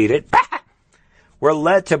never conceded, we're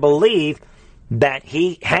led to believe that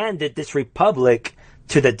he handed this republic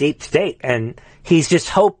to the deep state, and he's just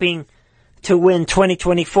hoping to win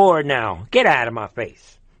 2024 now. Get out of my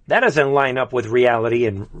face. That doesn't line up with reality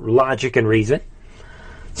and logic and reason.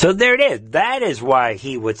 So there it is. That is why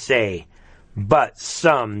he would say, but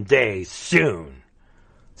someday soon,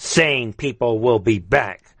 sane people will be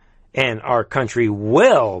back and our country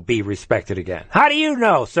will be respected again. How do you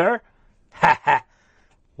know, sir? Ha ha.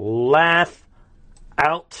 Laugh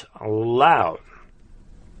out loud.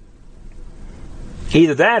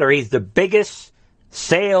 Either that or he's the biggest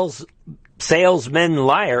salesman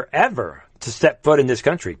liar ever to step foot in this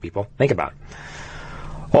country, people. Think about it.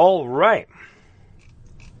 All right.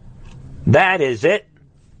 That is it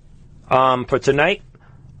for tonight.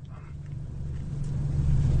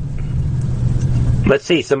 Let's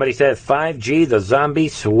see. Somebody said 5G, the zombie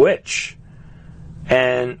switch.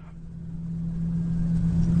 And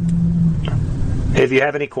if you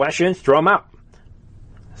have any questions, throw them out.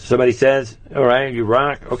 Somebody says, all right, you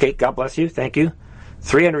rock. Okay, God bless you. Thank you.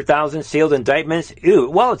 300,000 sealed indictments. Ew.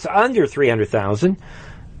 Well, it's under 300,000.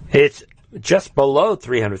 It's just below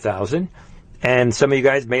 300,000. And some of you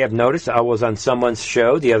guys may have noticed I was on someone's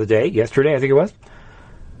show the other day, yesterday I think it was.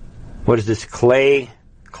 What is this? Clay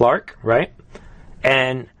Clark, right?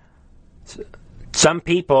 And some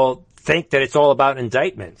people think that it's all about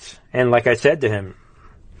indictments. And like I said to him,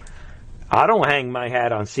 I don't hang my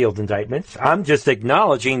hat on sealed indictments. I'm just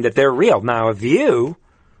acknowledging that they're real. Now, if you,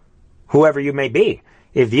 whoever you may be,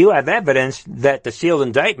 if you have evidence that the sealed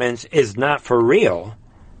indictments is not for real,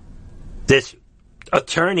 this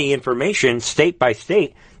attorney information state by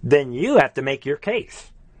state, then you have to make your case.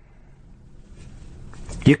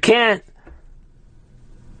 You can't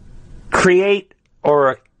create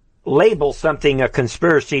or label something a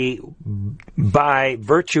conspiracy by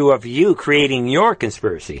virtue of you creating your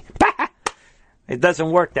conspiracy. It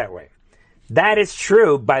doesn't work that way. That is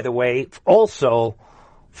true, by the way, also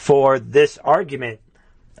for this argument.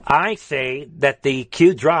 I say that the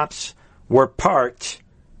Q drops were parked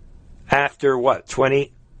after what,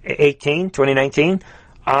 2019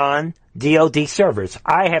 on DoD servers.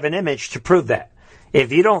 I have an image to prove that.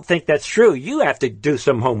 If you don't think that's true, you have to do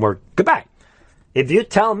some homework. Goodbye. If you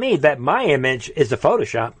tell me that my image is a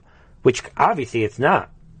Photoshop, which obviously it's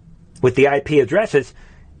not, with the IP addresses,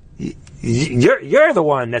 you're the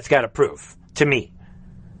one that's got to prove to me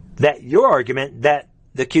that your argument that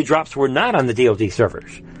the Q drops were not on the DoD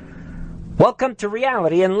servers. Welcome to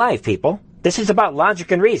reality in life, people. This is about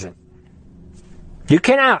logic and reason. You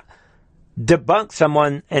cannot debunk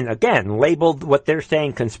someone and, again, label what they're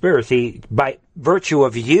saying conspiracy by virtue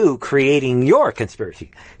of you creating your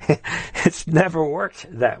conspiracy. It's never worked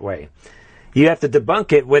that way. You have to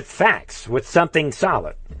debunk it with facts, with something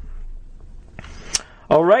solid.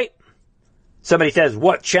 All right. Somebody says,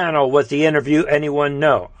 what channel was the interview? Anyone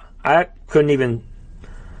know? I couldn't even.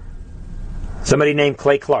 Somebody named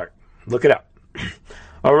Clay Clark. Look it up.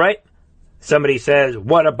 All right. Somebody says,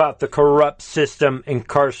 what about the corrupt system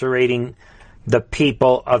incarcerating the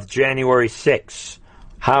people of January 6th?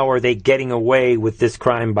 How are they getting away with this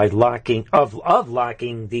crime by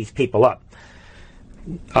locking these people up?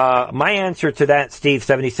 My answer to that, Steve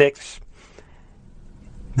 76,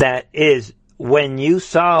 that is, when you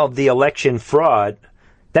solve the election fraud,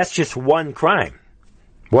 that's just one crime.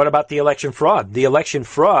 What about the election fraud? The election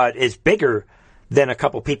fraud is bigger than a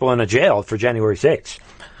couple people in a jail for January 6th.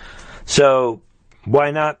 So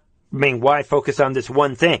why not? Why focus on this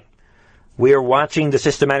one thing? We are watching the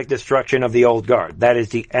systematic destruction of the old guard. That is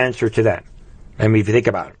the answer to that. I mean, if you think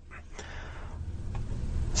about it.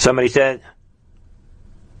 Somebody said,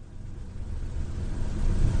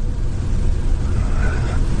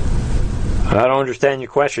 I don't understand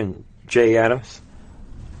your question, Jay Adams.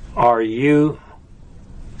 Are you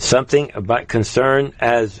something about concern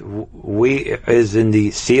as we is in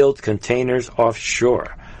the sealed containers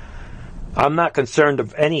offshore? I'm not concerned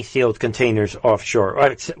of any sealed containers offshore.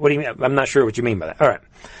 What do you mean? I'm not sure what you mean by that. All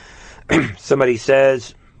right. Somebody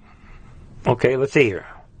says, okay, let's see here.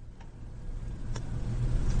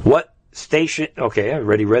 What station? Okay, I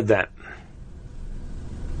already read that.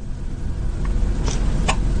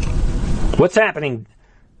 What's happening?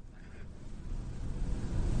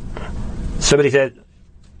 Somebody said,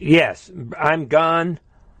 yes, I'm gone.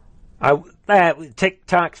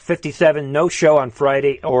 TikTok 57, no show on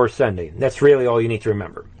Friday or Sunday. That's really all you need to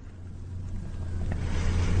remember.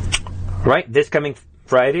 Right? This coming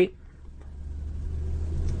Friday.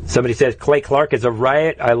 Somebody says Clay Clark is a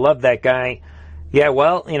riot. I love that guy. Yeah,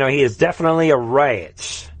 well, he is definitely a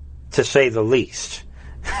riot, to say the least.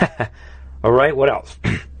 All right, what else?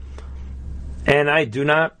 And I do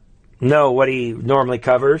not know what he normally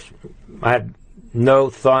covers. I have no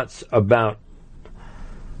thoughts about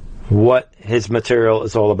what his material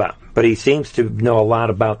is all about. But he seems to know a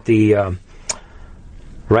lot about the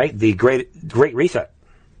Great Reset.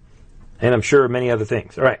 And I'm sure many other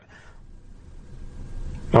things.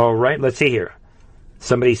 All right, let's see here.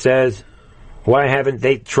 Somebody says, why haven't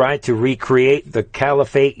they tried to recreate the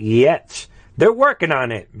caliphate yet? They're working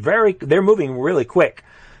on it. They're moving really quick.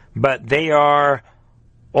 But they are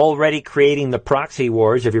already creating the proxy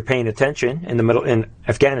wars, if you're paying attention, in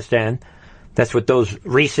Afghanistan. That's what those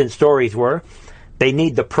recent stories were. They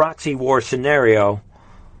need the proxy war scenario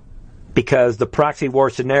because the proxy war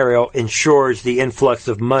scenario ensures the influx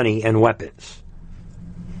of money and weapons.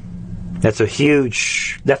 That's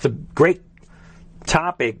a great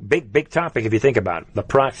topic, big topic if you think about it, the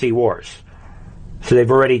proxy wars. So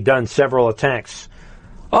they've already done several attacks.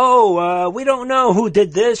 We don't know who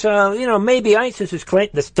did this. Maybe ISIS is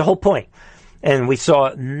claiming. That's the whole point. And we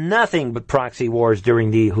saw nothing but proxy wars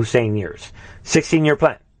during the Hussein years. 16-year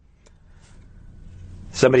plan.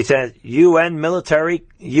 Somebody says, UN military,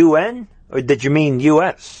 UN? Or did you mean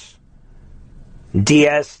US?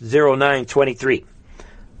 DS0923.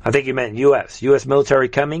 I think you meant US. US military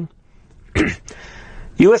coming?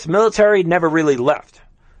 US military never really left.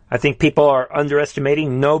 I think people are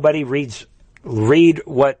underestimating. Nobody read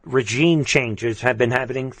what regime changes have been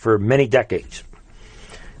happening for many decades.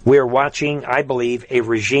 We are watching, I believe, a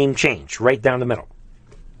regime change right down the middle.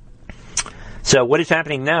 So what is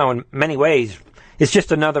happening now, in many ways, is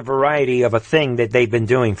just another variety of a thing that they've been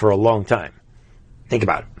doing for a long time. Think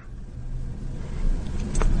about it.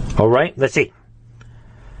 All right, let's see.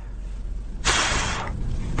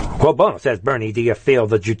 Quo Bono says, Bernie, do you feel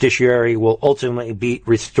the judiciary will ultimately be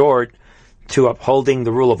restored to upholding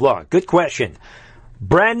the rule of law? Good question.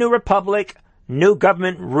 Brand new republic, new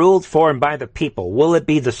government ruled for and by the people. Will it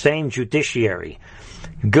be the same judiciary?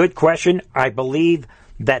 Good question. I believe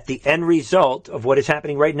that the end result of what is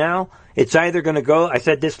happening right now, it's either going to go, I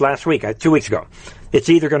said this last week, 2 weeks ago, it's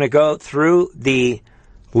either going to go through the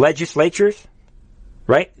legislatures,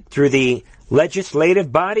 right, through the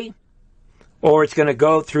legislative body, or it's going to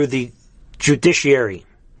go through the judiciary,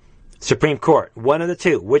 Supreme Court. One of the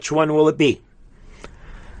two. Which one will it be?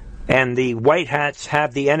 And the white hats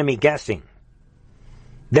have the enemy guessing.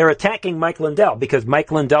 They're attacking Mike Lindell because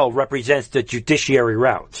Mike Lindell represents the judiciary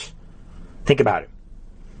routes. Think about it.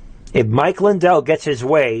 If Mike Lindell gets his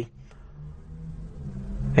way,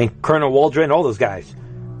 and Colonel Waldron, all those guys,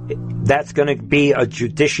 that's going to be a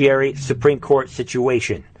judiciary Supreme Court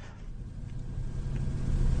situation.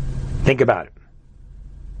 Think about it.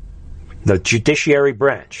 The judiciary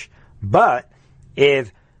branch. But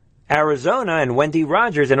if Arizona and Wendy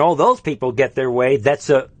Rogers and all those people get their way, that's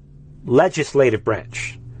a legislative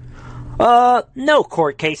branch. No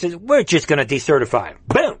court cases. We're just going to decertify.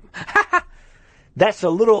 Boom. That's a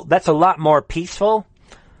lot more peaceful.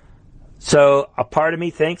 So a part of me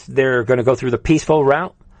thinks they're going to go through the peaceful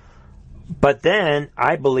route. But then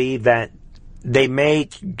I believe that they may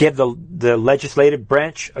give the legislative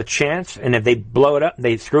branch a chance, and if they blow it up,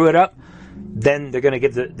 they screw it up, then they're going to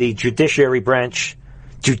give the judiciary branch,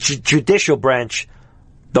 judicial branch,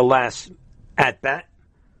 the last at bat.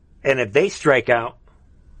 And if they strike out,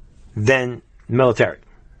 then military.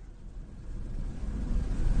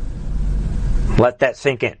 Let that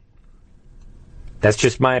sink in. That's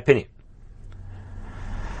just my opinion.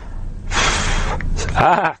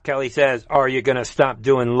 Kelly says, are you going to stop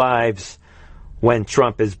doing lives when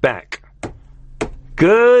Trump is back?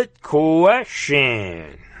 Good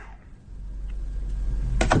question.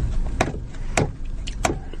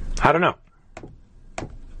 I don't know.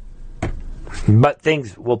 But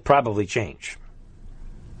things will probably change.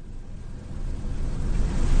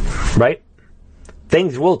 Right?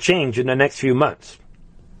 Things will change in the next few months.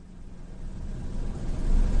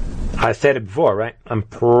 I said it before, right? I'm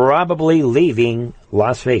probably leaving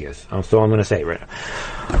Las Vegas. That's all I'm going to say right now.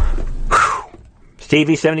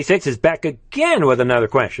 Stevie76 is back again with another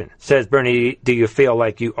question. Says, Bernie, do you feel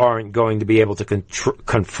like you aren't going to be able to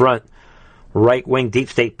confront right-wing deep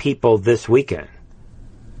state people this weekend?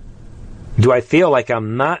 Do I feel like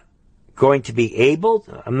I'm not going to be able?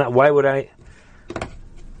 Why would I?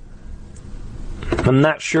 I'm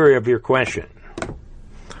not sure of your question.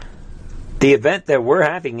 The event that we're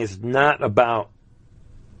having is not about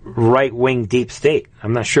right-wing deep state.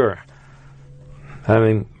 I'm not sure. I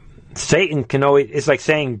mean, Satan can always... It's like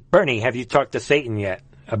saying, Bernie, have you talked to Satan yet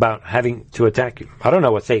about having to attack you? I don't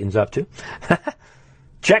know what Satan's up to.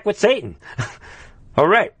 Check with Satan. All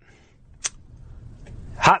right.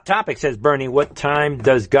 Hot Topic says, Bernie, what time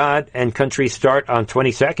does God and Country start on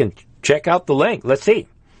 22nd? Check out the link. Let's see.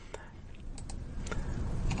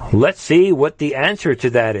 Let's see what the answer to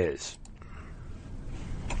that is.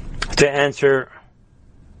 To answer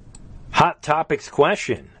Hot Topic's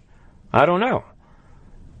question, I don't know.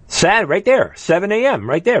 Sad, right there, 7 a.m.,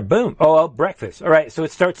 right there, boom. Oh, breakfast. All right, so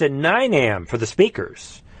it starts at 9 a.m. for the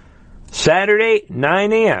speakers. Saturday,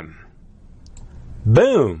 9 a.m.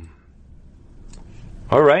 Boom.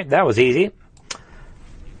 All right, that was easy.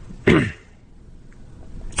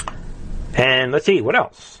 And let's see, what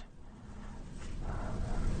else?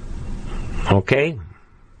 Okay.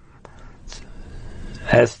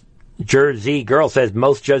 As Jersey Girl says,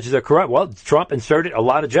 most judges are corrupt. Well, Trump inserted a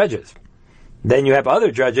lot of judges. Then you have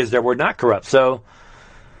other judges that were not corrupt. So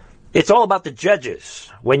it's all about the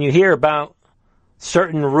judges. When you hear about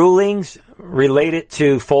certain rulings related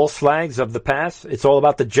to false flags of the past, it's all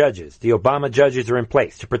about the judges. The Obama judges are in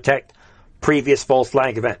place to protect previous false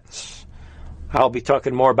flag events. I'll be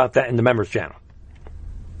talking more about that in the members channel.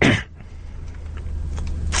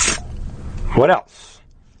 What else?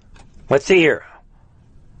 Let's see here.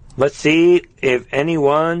 let's see if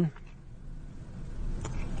anyone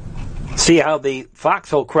see how the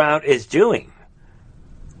foxhole crowd is doing.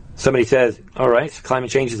 Somebody says, all right,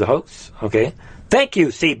 climate change is a hoax. Okay. Thank you,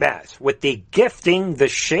 Seabass, with the gifting the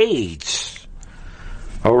shades.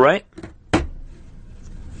 All right.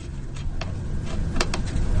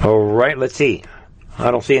 All right, let's see.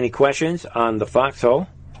 I don't see any questions on the foxhole.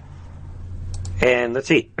 And let's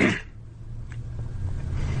see.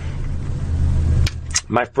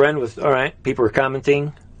 My friend was, all right, people are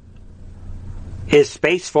commenting. Is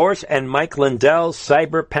Space Force and Mike Lindell's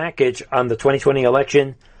cyber package on the 2020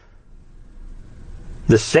 election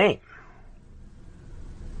the same?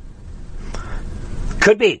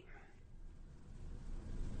 Could be.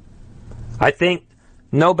 I think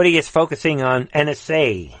nobody is focusing on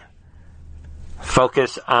NSA.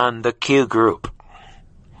 Focus on the Q group.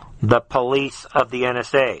 The police of the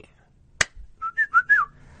NSA.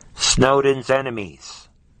 Snowden's enemies.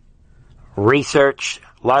 Research,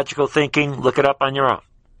 logical thinking, look it up on your own.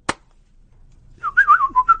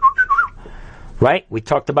 Right? We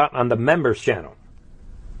talked about on the members channel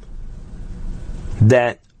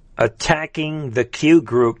that attacking the Q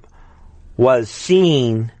group was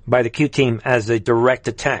seen by the Q team as a direct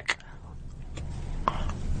attack.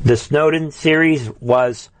 The Snowden series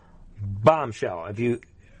was bombshell.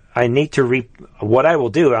 I need to what I will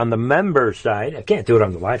do on the member side, I can't do it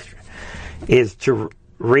on the live stream, is to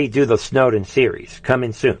redo the Snowden series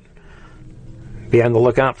coming soon. Be on the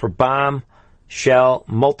lookout for bombshell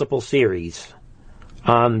multiple series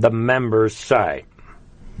on the members side.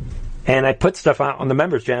 And I put stuff out on the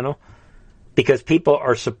members channel because people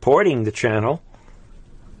are supporting the channel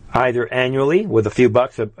either annually with a few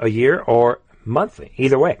bucks a year or monthly,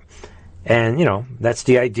 either way. And, that's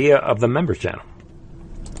the idea of the members channel.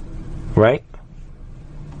 Right?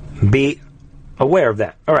 Be aware of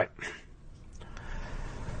that. All right.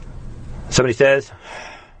 Somebody says,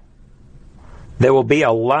 there will be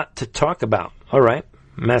a lot to talk about. All right,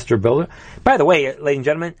 Master Builder. By the way, ladies and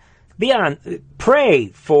gentlemen, pray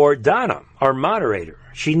for Donna, our moderator.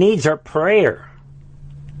 She needs our prayer.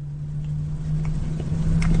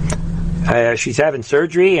 She's having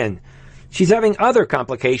surgery and she's having other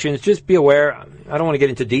complications. Just be aware. I don't want to get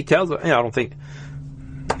into details. I don't think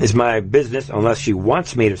it's my business unless she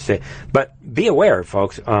wants me to say. But be aware,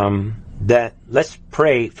 folks, that let's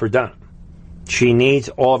pray for Donna. She needs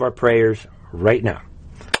all of our prayers right now.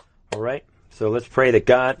 All right? So let's pray that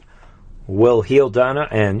God will heal Donna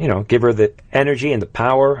and, give her the energy and the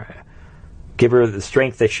power, give her the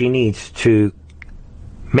strength that she needs to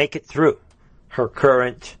make it through her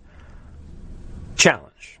current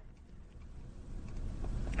challenge.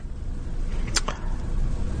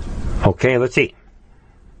 Okay, let's see.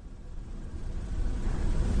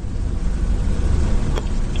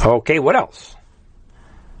 Okay, what else?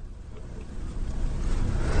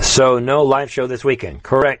 So, no live show this weekend.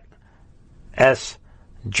 Correct. S.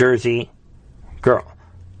 Jersey Girl.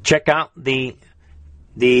 Check out the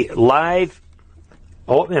live.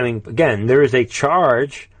 Again, there is a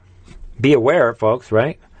charge. Be aware, folks,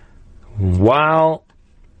 right? While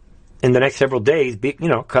in the next several days,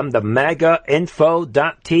 come to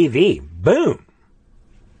magainfo.tv. Boom.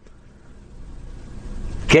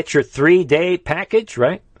 Get your 3-day package,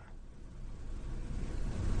 right?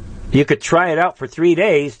 You could try it out for 3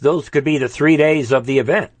 days. Those could be the 3 days of the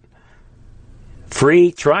event.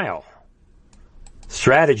 Free trial.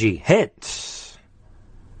 Strategy. Hints.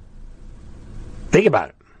 Think about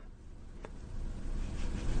it.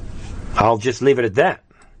 I'll just leave it at that.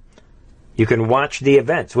 You can watch the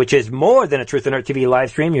events, which is more than a Truth and Art TV live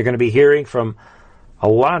stream. You're going to be hearing from a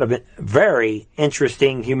lot of very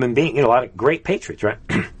interesting human beings, a lot of great patriots, right?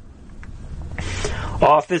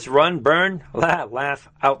 Office, run, burn, laugh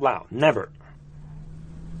out loud. Never.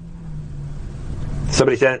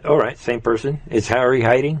 Somebody said, all right, same person. Is Harry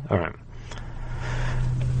hiding? All right.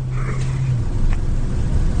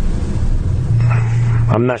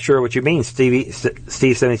 I'm not sure what you mean.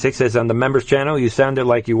 Steve76 says, on the members channel, you sounded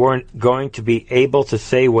like you weren't going to be able to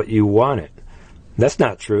say what you wanted. That's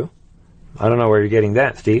not true. I don't know where you're getting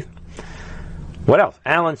that, Steve. What else?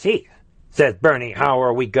 Alan C. says, Bernie, how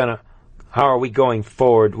are we going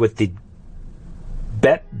forward with the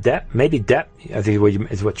debt, I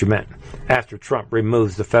think is what you meant, after Trump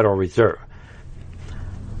removes the Federal Reserve?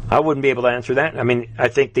 I wouldn't be able to answer that. I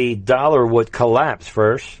think the dollar would collapse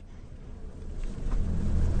first.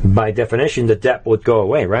 By definition, the debt would go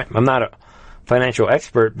away, right? I'm not a financial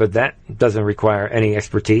expert, but that doesn't require any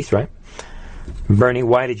expertise, right? Bernie,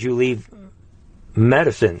 why did you leave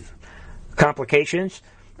medicine? Complications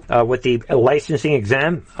with the licensing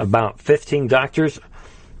exam, about 15 doctors.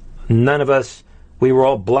 None of us we were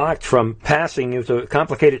all blocked from passing. It was a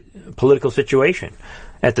complicated political situation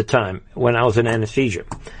at the time when I was in anesthesia.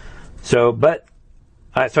 So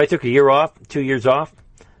I took a year off, 2 years off,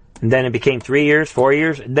 and then it became 3 years, 4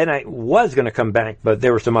 years. And then I was going to come back, but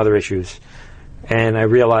there were some other issues, and I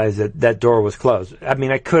realized that door was closed. I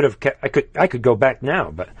mean, I could go back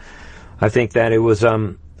now, but I think that it was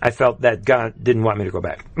I felt that God didn't want me to go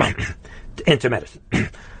back into medicine.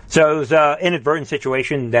 So it was an inadvertent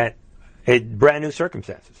situation that had brand new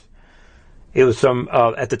circumstances. It was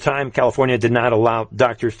at the time, California did not allow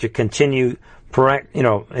doctors to continue,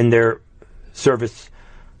 in their service,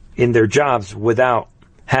 in their jobs without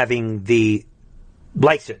having the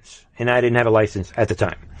license. And I didn't have a license at the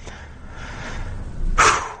time.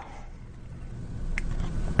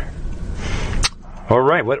 All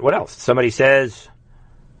right, what else? Somebody says,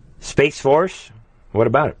 Space Force? What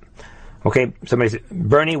about it? Okay, somebody said,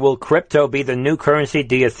 Bernie, will crypto be the new currency,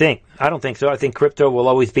 do you think? I don't think so. I think crypto will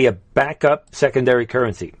always be a backup secondary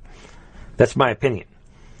currency. That's my opinion.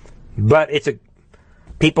 But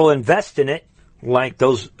people invest in it like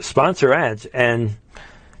those sponsor ads and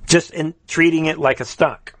just in treating it like a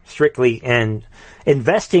stock, strictly. And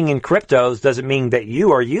investing in cryptos doesn't mean that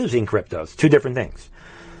you are using cryptos. Two different things.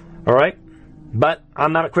 All right? But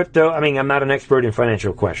I'm not I'm not an expert in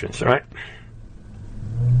financial questions, all right?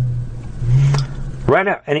 Right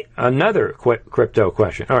now, another crypto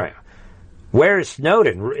question. All right. Where is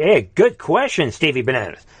Snowden? Hey, good question, Stevie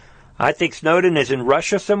Bananas. I think Snowden is in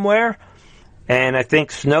Russia somewhere, and I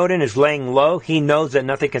think Snowden is laying low. He knows that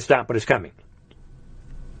nothing can stop what is coming.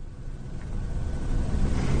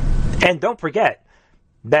 And don't forget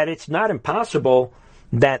that it's not impossible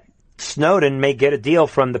that Snowden may get a deal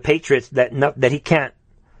from the Patriots that he can't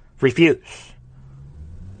refuse.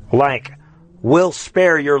 Like, we'll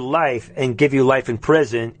spare your life and give you life in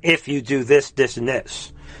prison if you do this, this, and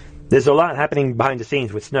this. There's a lot happening behind the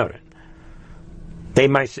scenes with Snowden. They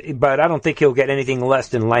might, but I don't think he'll get anything less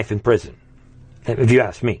than life in prison, if you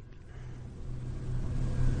ask me.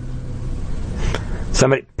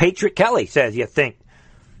 Patriot Kelly says, you think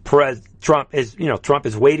Trump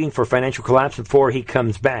is waiting for financial collapse before he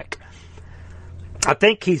comes back. I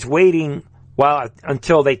think he's waiting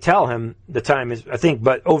until they tell him the time is,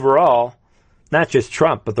 but overall, not just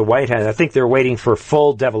Trump, but the White House, I think they're waiting for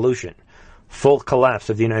full devolution, full collapse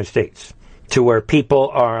of the United States, to where people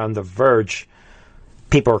are on the verge,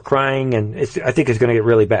 people are crying, and I think it's going to get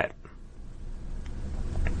really bad.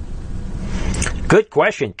 Good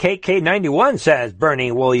question. KK91 says,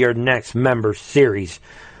 Bernie, will your next member series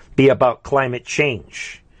be about climate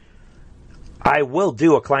change? I will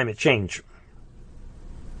do a climate change.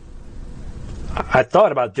 I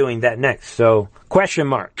thought about doing that next, so question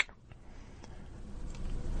mark.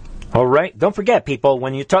 All right. Don't forget, people,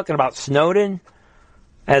 when you're talking about Snowden,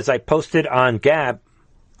 as I posted on Gab,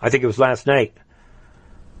 I think it was last night,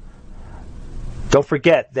 don't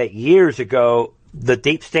forget that years ago, the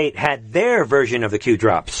deep state had their version of the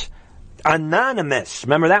Q-drops. Anonymous.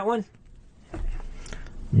 Remember that one?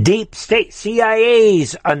 Deep state.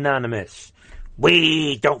 CIA's Anonymous.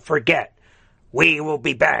 Don't forget. We will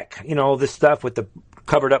be back. All this stuff with the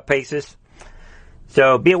covered up faces.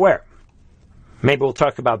 So be aware. Maybe we'll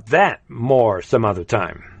talk about that more some other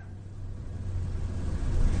time.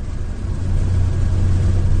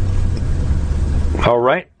 All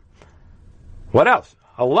right. What else?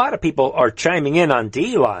 A lot of people are chiming in on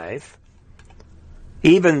D-Live,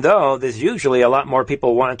 even though there's usually a lot more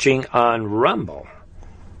people watching on Rumble.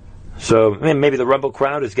 So maybe the Rumble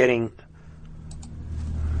crowd is getting...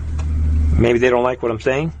 Maybe they don't like what I'm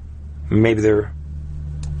saying. Maybe they're...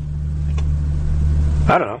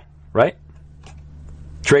 I don't know, right?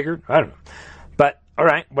 Triggered? I don't know. But, all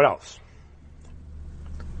right, what else?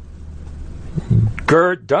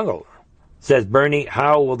 Gerd Dungle says, Bernie,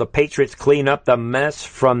 how will the Patriots clean up the mess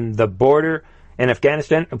from the border and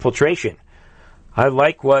Afghanistan infiltration? I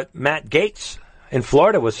like what Matt Gaetz in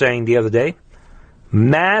Florida was saying the other day.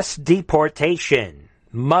 Mass deportation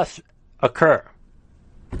must occur.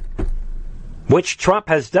 Which Trump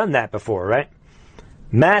has done that before, right?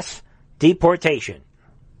 Mass deportation.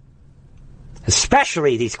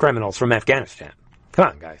 Especially these criminals from Afghanistan. Come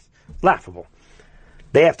on, guys. Laughable.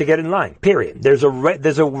 They have to get in line, period. There's a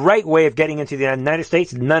right way of getting into the United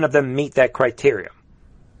States. None of them meet that criteria.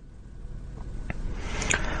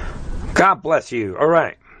 God bless you. All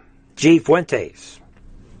right. G. Fuentes.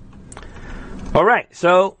 All right.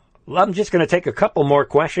 So I'm just going to take a couple more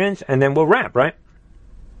questions, and then we'll wrap, right?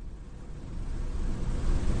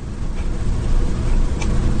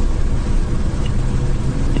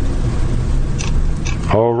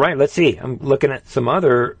 All right, let's see. I'm looking at some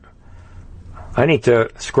other I need to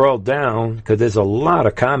scroll down because there's a lot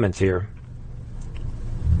of comments here.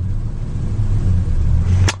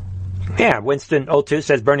 Yeah, Winston02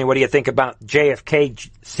 says, Bernie, what do you think about JFK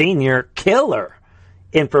Sr. killer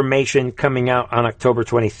information coming out on October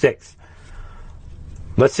 26th?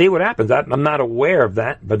 Let's see what happens. I'm not aware of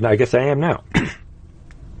that, but I guess I am now.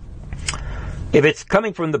 If it's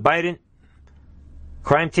coming from the Biden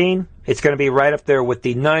crime team, it's going to be right up there with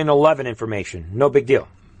the 9/11 information. No big deal.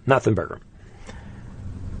 Nothing burger.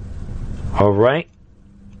 All right.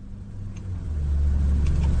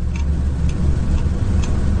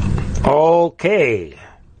 Okay.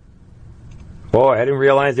 Boy, I didn't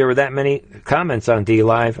realize there were that many comments on D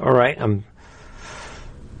Live. All right, I'm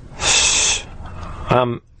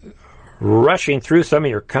rushing through some of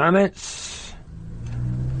your comments.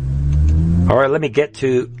 All right, let me get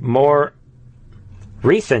to more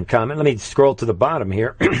recent comment. Let me scroll to the bottom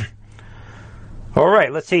here. All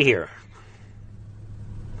right, let's see here.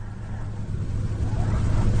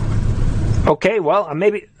 Okay, well,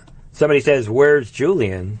 maybe somebody says, where's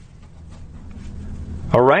Julian?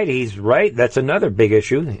 All right, he's right. That's another big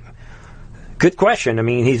issue. Good question. I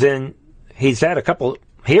mean, he's had a couple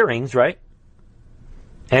hearings, right?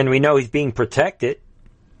 And we know he's being protected.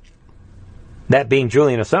 That being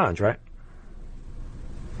Julian Assange, right?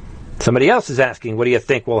 Somebody else is asking, what do you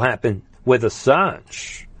think will happen with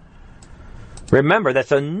Assange? Remember,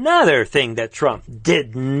 that's another thing that Trump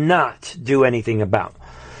did not do anything about.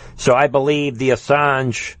 So I believe the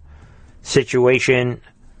Assange situation,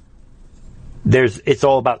 it's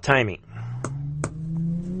all about timing.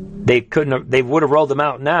 They would have rolled him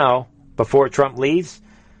out now before Trump leaves.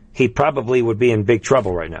 He probably would be in big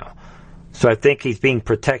trouble right now. So I think he's being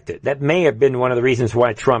protected. That may have been one of the reasons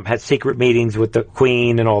why Trump had secret meetings with the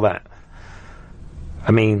Queen and all that.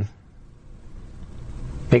 I mean,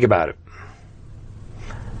 think about it.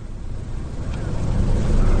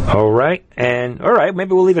 All right,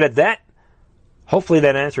 maybe we'll leave it at that. Hopefully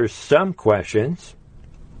that answers some questions.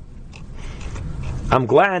 I'm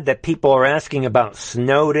glad that people are asking about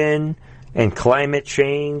Snowden and climate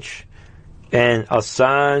change and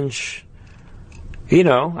Assange. You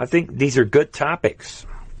know, I think these are good topics.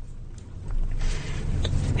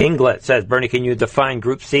 Inglet says, Bernie, can you define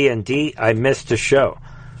Group C and D? I missed a show.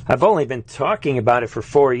 I've only been talking about it for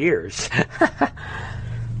 4 years.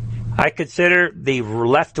 I consider the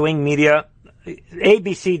left-wing media,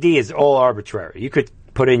 ABCD is all arbitrary. You could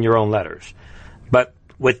put in your own letters. But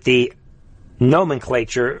with the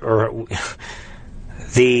nomenclature or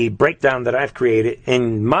the breakdown that I've created,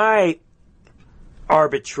 in my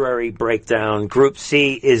arbitrary breakdown, Group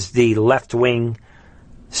C is the left-wing,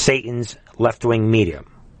 Satan's left-wing media.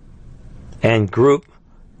 And Group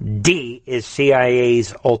D is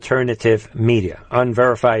CIA's alternative media,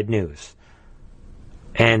 unverified news.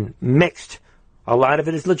 And mixed. A lot of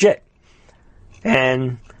it is legit.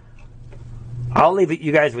 And I'll leave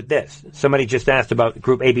you guys with this. Somebody just asked about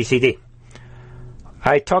Group ABCD.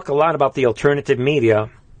 I talk a lot about the alternative media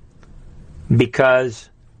because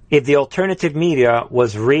if the alternative media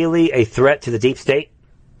was really a threat to the deep state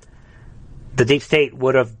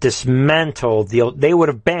would have dismantled, they would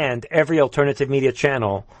have banned every alternative media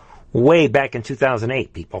channel way back in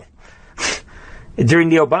 2008, people. During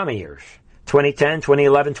the Obama years. 2010,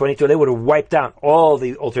 2011, 2012, they would have wiped out all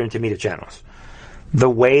the alternative media channels. The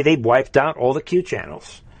way they wiped out all the Q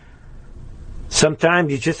channels.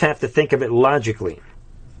 Sometimes you just have to think of it logically.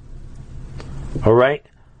 All right?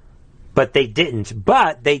 But they didn't.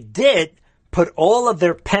 But they did put all of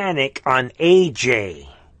their panic on AJ.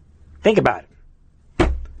 Think about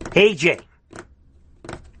it. AJ.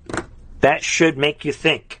 That should make you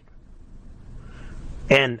think.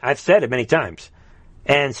 And I've said it many times.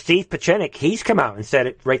 And Steve Pachenik, he's come out and said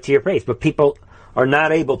it right to your face. But people are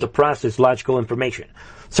not able to process logical information.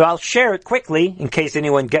 So I'll share it quickly in case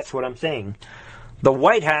anyone gets what I'm saying. The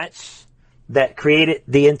white hats that created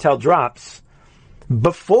the intel drops,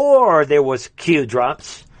 before there was Q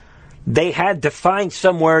drops, they had to find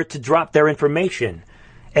somewhere to drop their information.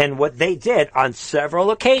 And what they did on several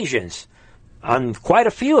occasions, on quite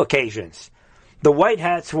a few occasions, the white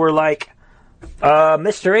hats were like,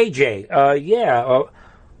 Mr. AJ,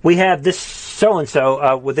 we have this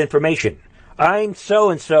so-and-so with information. I'm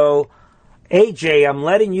so-and-so. AJ, I'm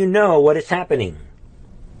letting you know what is happening.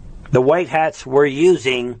 The white hats were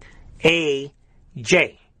using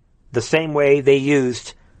AJ, the same way they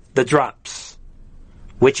used the drops,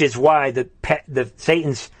 which is why the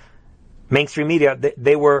Satan's mainstream media,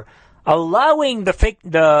 they were allowing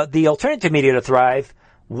the alternative media to thrive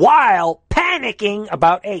while panicking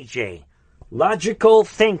about AJ. Logical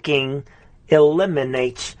thinking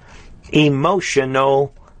eliminates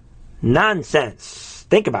emotional Nonsense.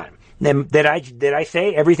 Think about it. Then did I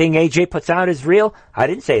say everything AJ puts out is real? I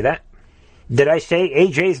didn't say that. Did I say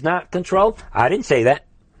AJ's not controlled? I didn't say that.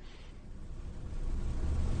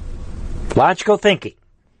 Logical thinking.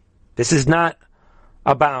 This is not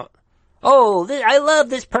about, I love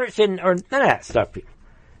this person, or none of that stuff.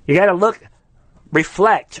 You got to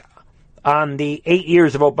reflect on the 8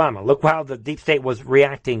 years of Obama. Look how the deep state was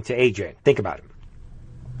reacting to AJ. Think about it.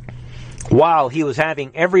 While he was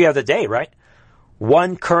having every other day, right?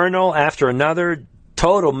 One colonel after another,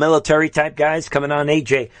 total military type guys coming on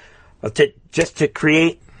AJ to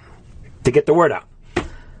get the word out.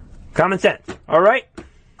 Common sense. All right.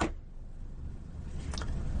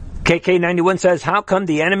 KK91 says, how come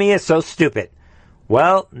the enemy is so stupid?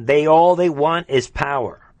 Well, all they want is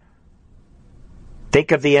power.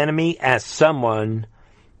 Think of the enemy as someone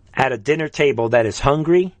at a dinner table that is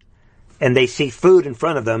hungry, and they see food in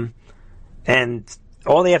front of them, and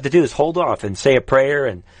all they have to do is hold off and say a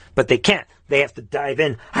prayer, but they can't. They have to dive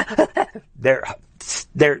in.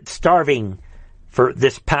 They're starving for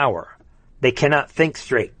this power. They cannot think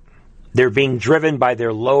straight. They're being driven by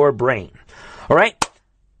their lower brain. All right?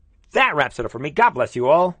 That wraps it up for me. God bless you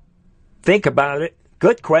all. Think about it.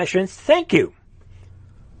 Good questions. Thank you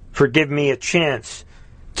for giving me a chance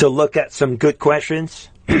to look at some good questions.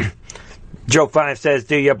 Joe 5 says,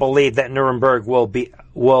 do you believe that Nuremberg will be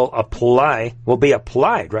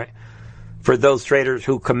applied, right, for those traitors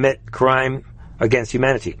who commit crime against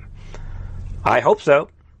humanity? I hope so.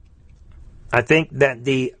 I think that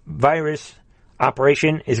the virus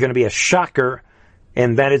operation is going to be a shocker,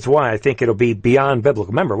 and that is why I think it'll be beyond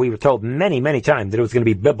biblical. Remember, we were told many, many times that it was going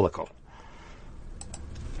to be biblical.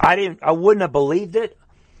 I wouldn't have believed it.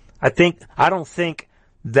 I don't think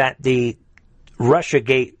that the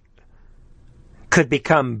Russiagate could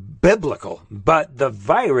become biblical, but the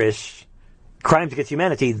virus, crimes against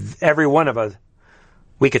humanity, every one of us,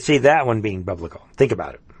 we could see that one being biblical. Think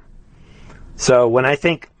about it. So when I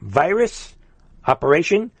think virus,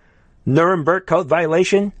 operation, Nuremberg Code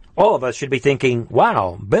violation, all of us should be thinking,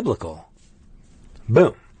 wow, biblical.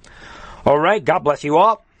 Boom. All right, God bless you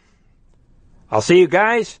all. I'll see you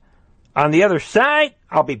guys on the other side.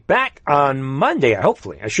 I'll be back on Monday,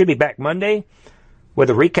 hopefully. I should be back Monday with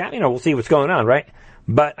a recap. We'll see what's going on, right?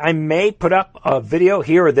 But I may put up a video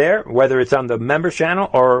here or there, whether it's on the member channel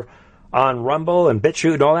or on Rumble and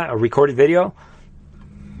BitChute and all that, a recorded video.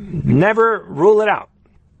 Never rule it out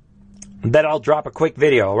that I'll drop a quick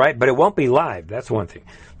video, right? But it won't be live. That's one thing.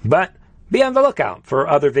 But be on the lookout for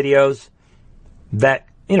other videos that,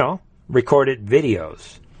 recorded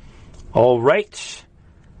videos. All right.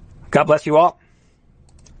 God bless you all.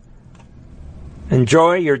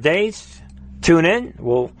 Enjoy your days. Tune in.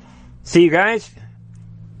 We'll see you guys.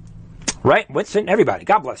 Right, Winston, everybody.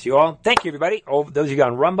 God bless you all. Thank you, everybody. Oh, those of you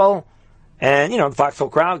on Rumble and, the Foxhole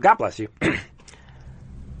crowd, God bless you.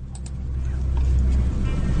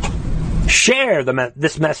 Share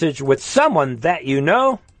this message with someone that you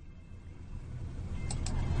know.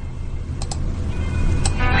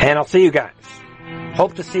 And I'll see you guys.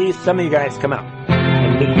 Hope to see some of you guys come out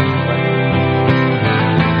and meet you.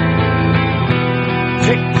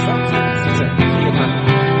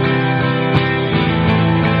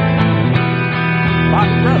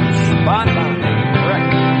 Bobby Roach, Bond Bound,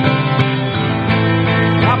 correct.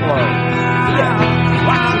 Pablo, yeah,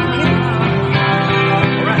 Watson King,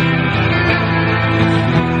 correct.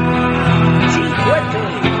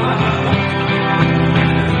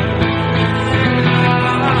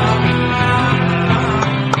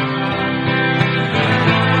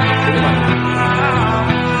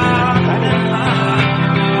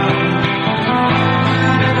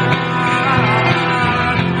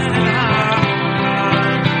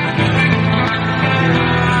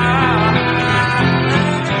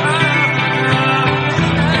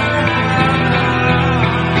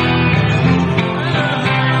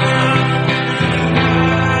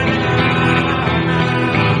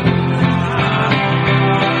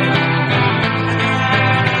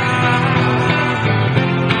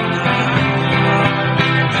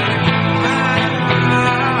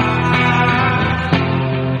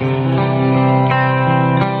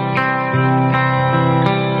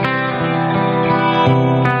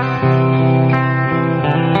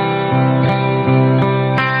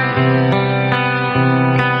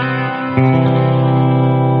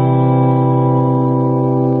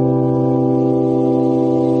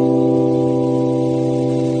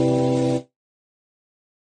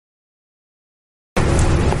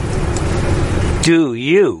 Do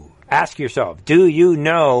you, ask yourself, do you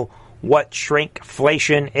know what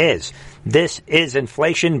shrinkflation is? This is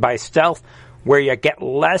inflation by stealth, where you get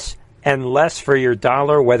less and less for your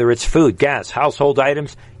dollar, whether it's food, gas, household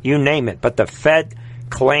items, you name it. But the Fed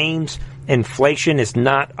claims inflation is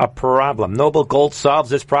not a problem. Noble Gold solves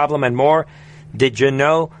this problem and more. Did you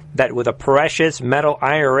know that with a precious metal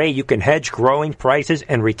IRA, you can hedge growing prices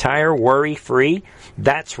and retire worry-free?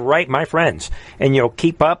 That's right, my friends. And you'll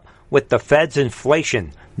keep up with the Fed's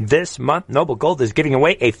inflation. This month, Noble Gold is giving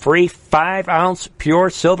away a free 5-ounce pure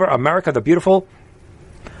silver America the Beautiful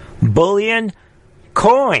bullion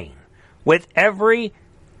coin with every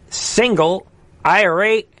single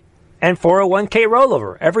IRA and 401k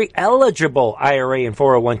rollover, every eligible IRA and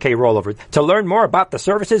 401k rollover. To learn more about the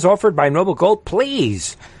services offered by Noble Gold,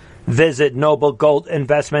 please visit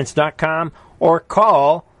noblegoldinvestments.com or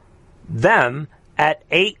call them at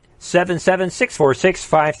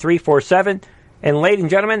 877-646-5347. And ladies and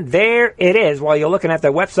gentlemen, there it is. While you're looking at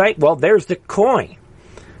the website, well, there's the coin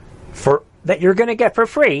that you're going to get for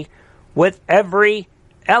free with every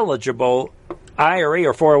eligible IRA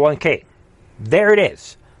or 401k. There it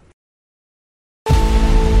is.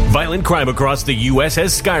 Violent crime across the U.S.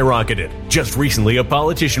 has skyrocketed. Just recently, a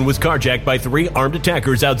politician was carjacked by 3 armed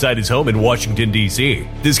attackers outside his home in Washington, D.C.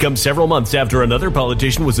 This comes several months after another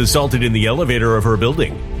politician was assaulted in the elevator of her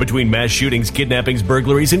building. Between mass shootings, kidnappings,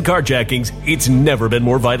 burglaries, and carjackings, it's never been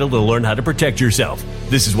more vital to learn how to protect yourself.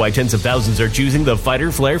 This is why tens of thousands are choosing the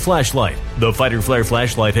Fighter Flare flashlight. The Fighter Flare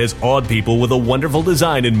flashlight has awed people with a wonderful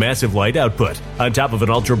design and massive light output. On top of an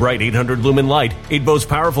ultra-bright 800 lumen light, it boasts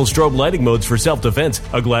powerful strobe lighting modes for self-defense,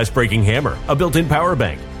 a glass-breaking hammer, a built-in power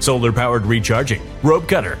bank, solar-powered recharging, rope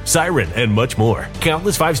cutter, siren, and much more.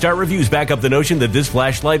 Countless 5-star reviews back up the notion that this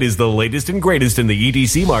flashlight is the latest and greatest in the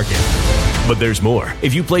EDC market. But there's more.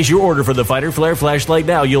 If you place your order for the Fighter Flare flashlight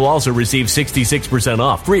now, you'll also receive 66%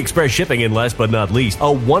 off, free express shipping, and last but not least, a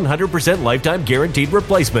 100% lifetime guaranteed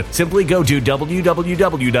replacement. Simply go to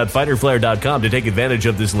www.fighterflare.com to take advantage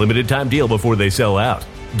of this limited time deal before they sell out.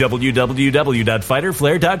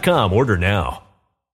 www.fighterflare.com. Order now.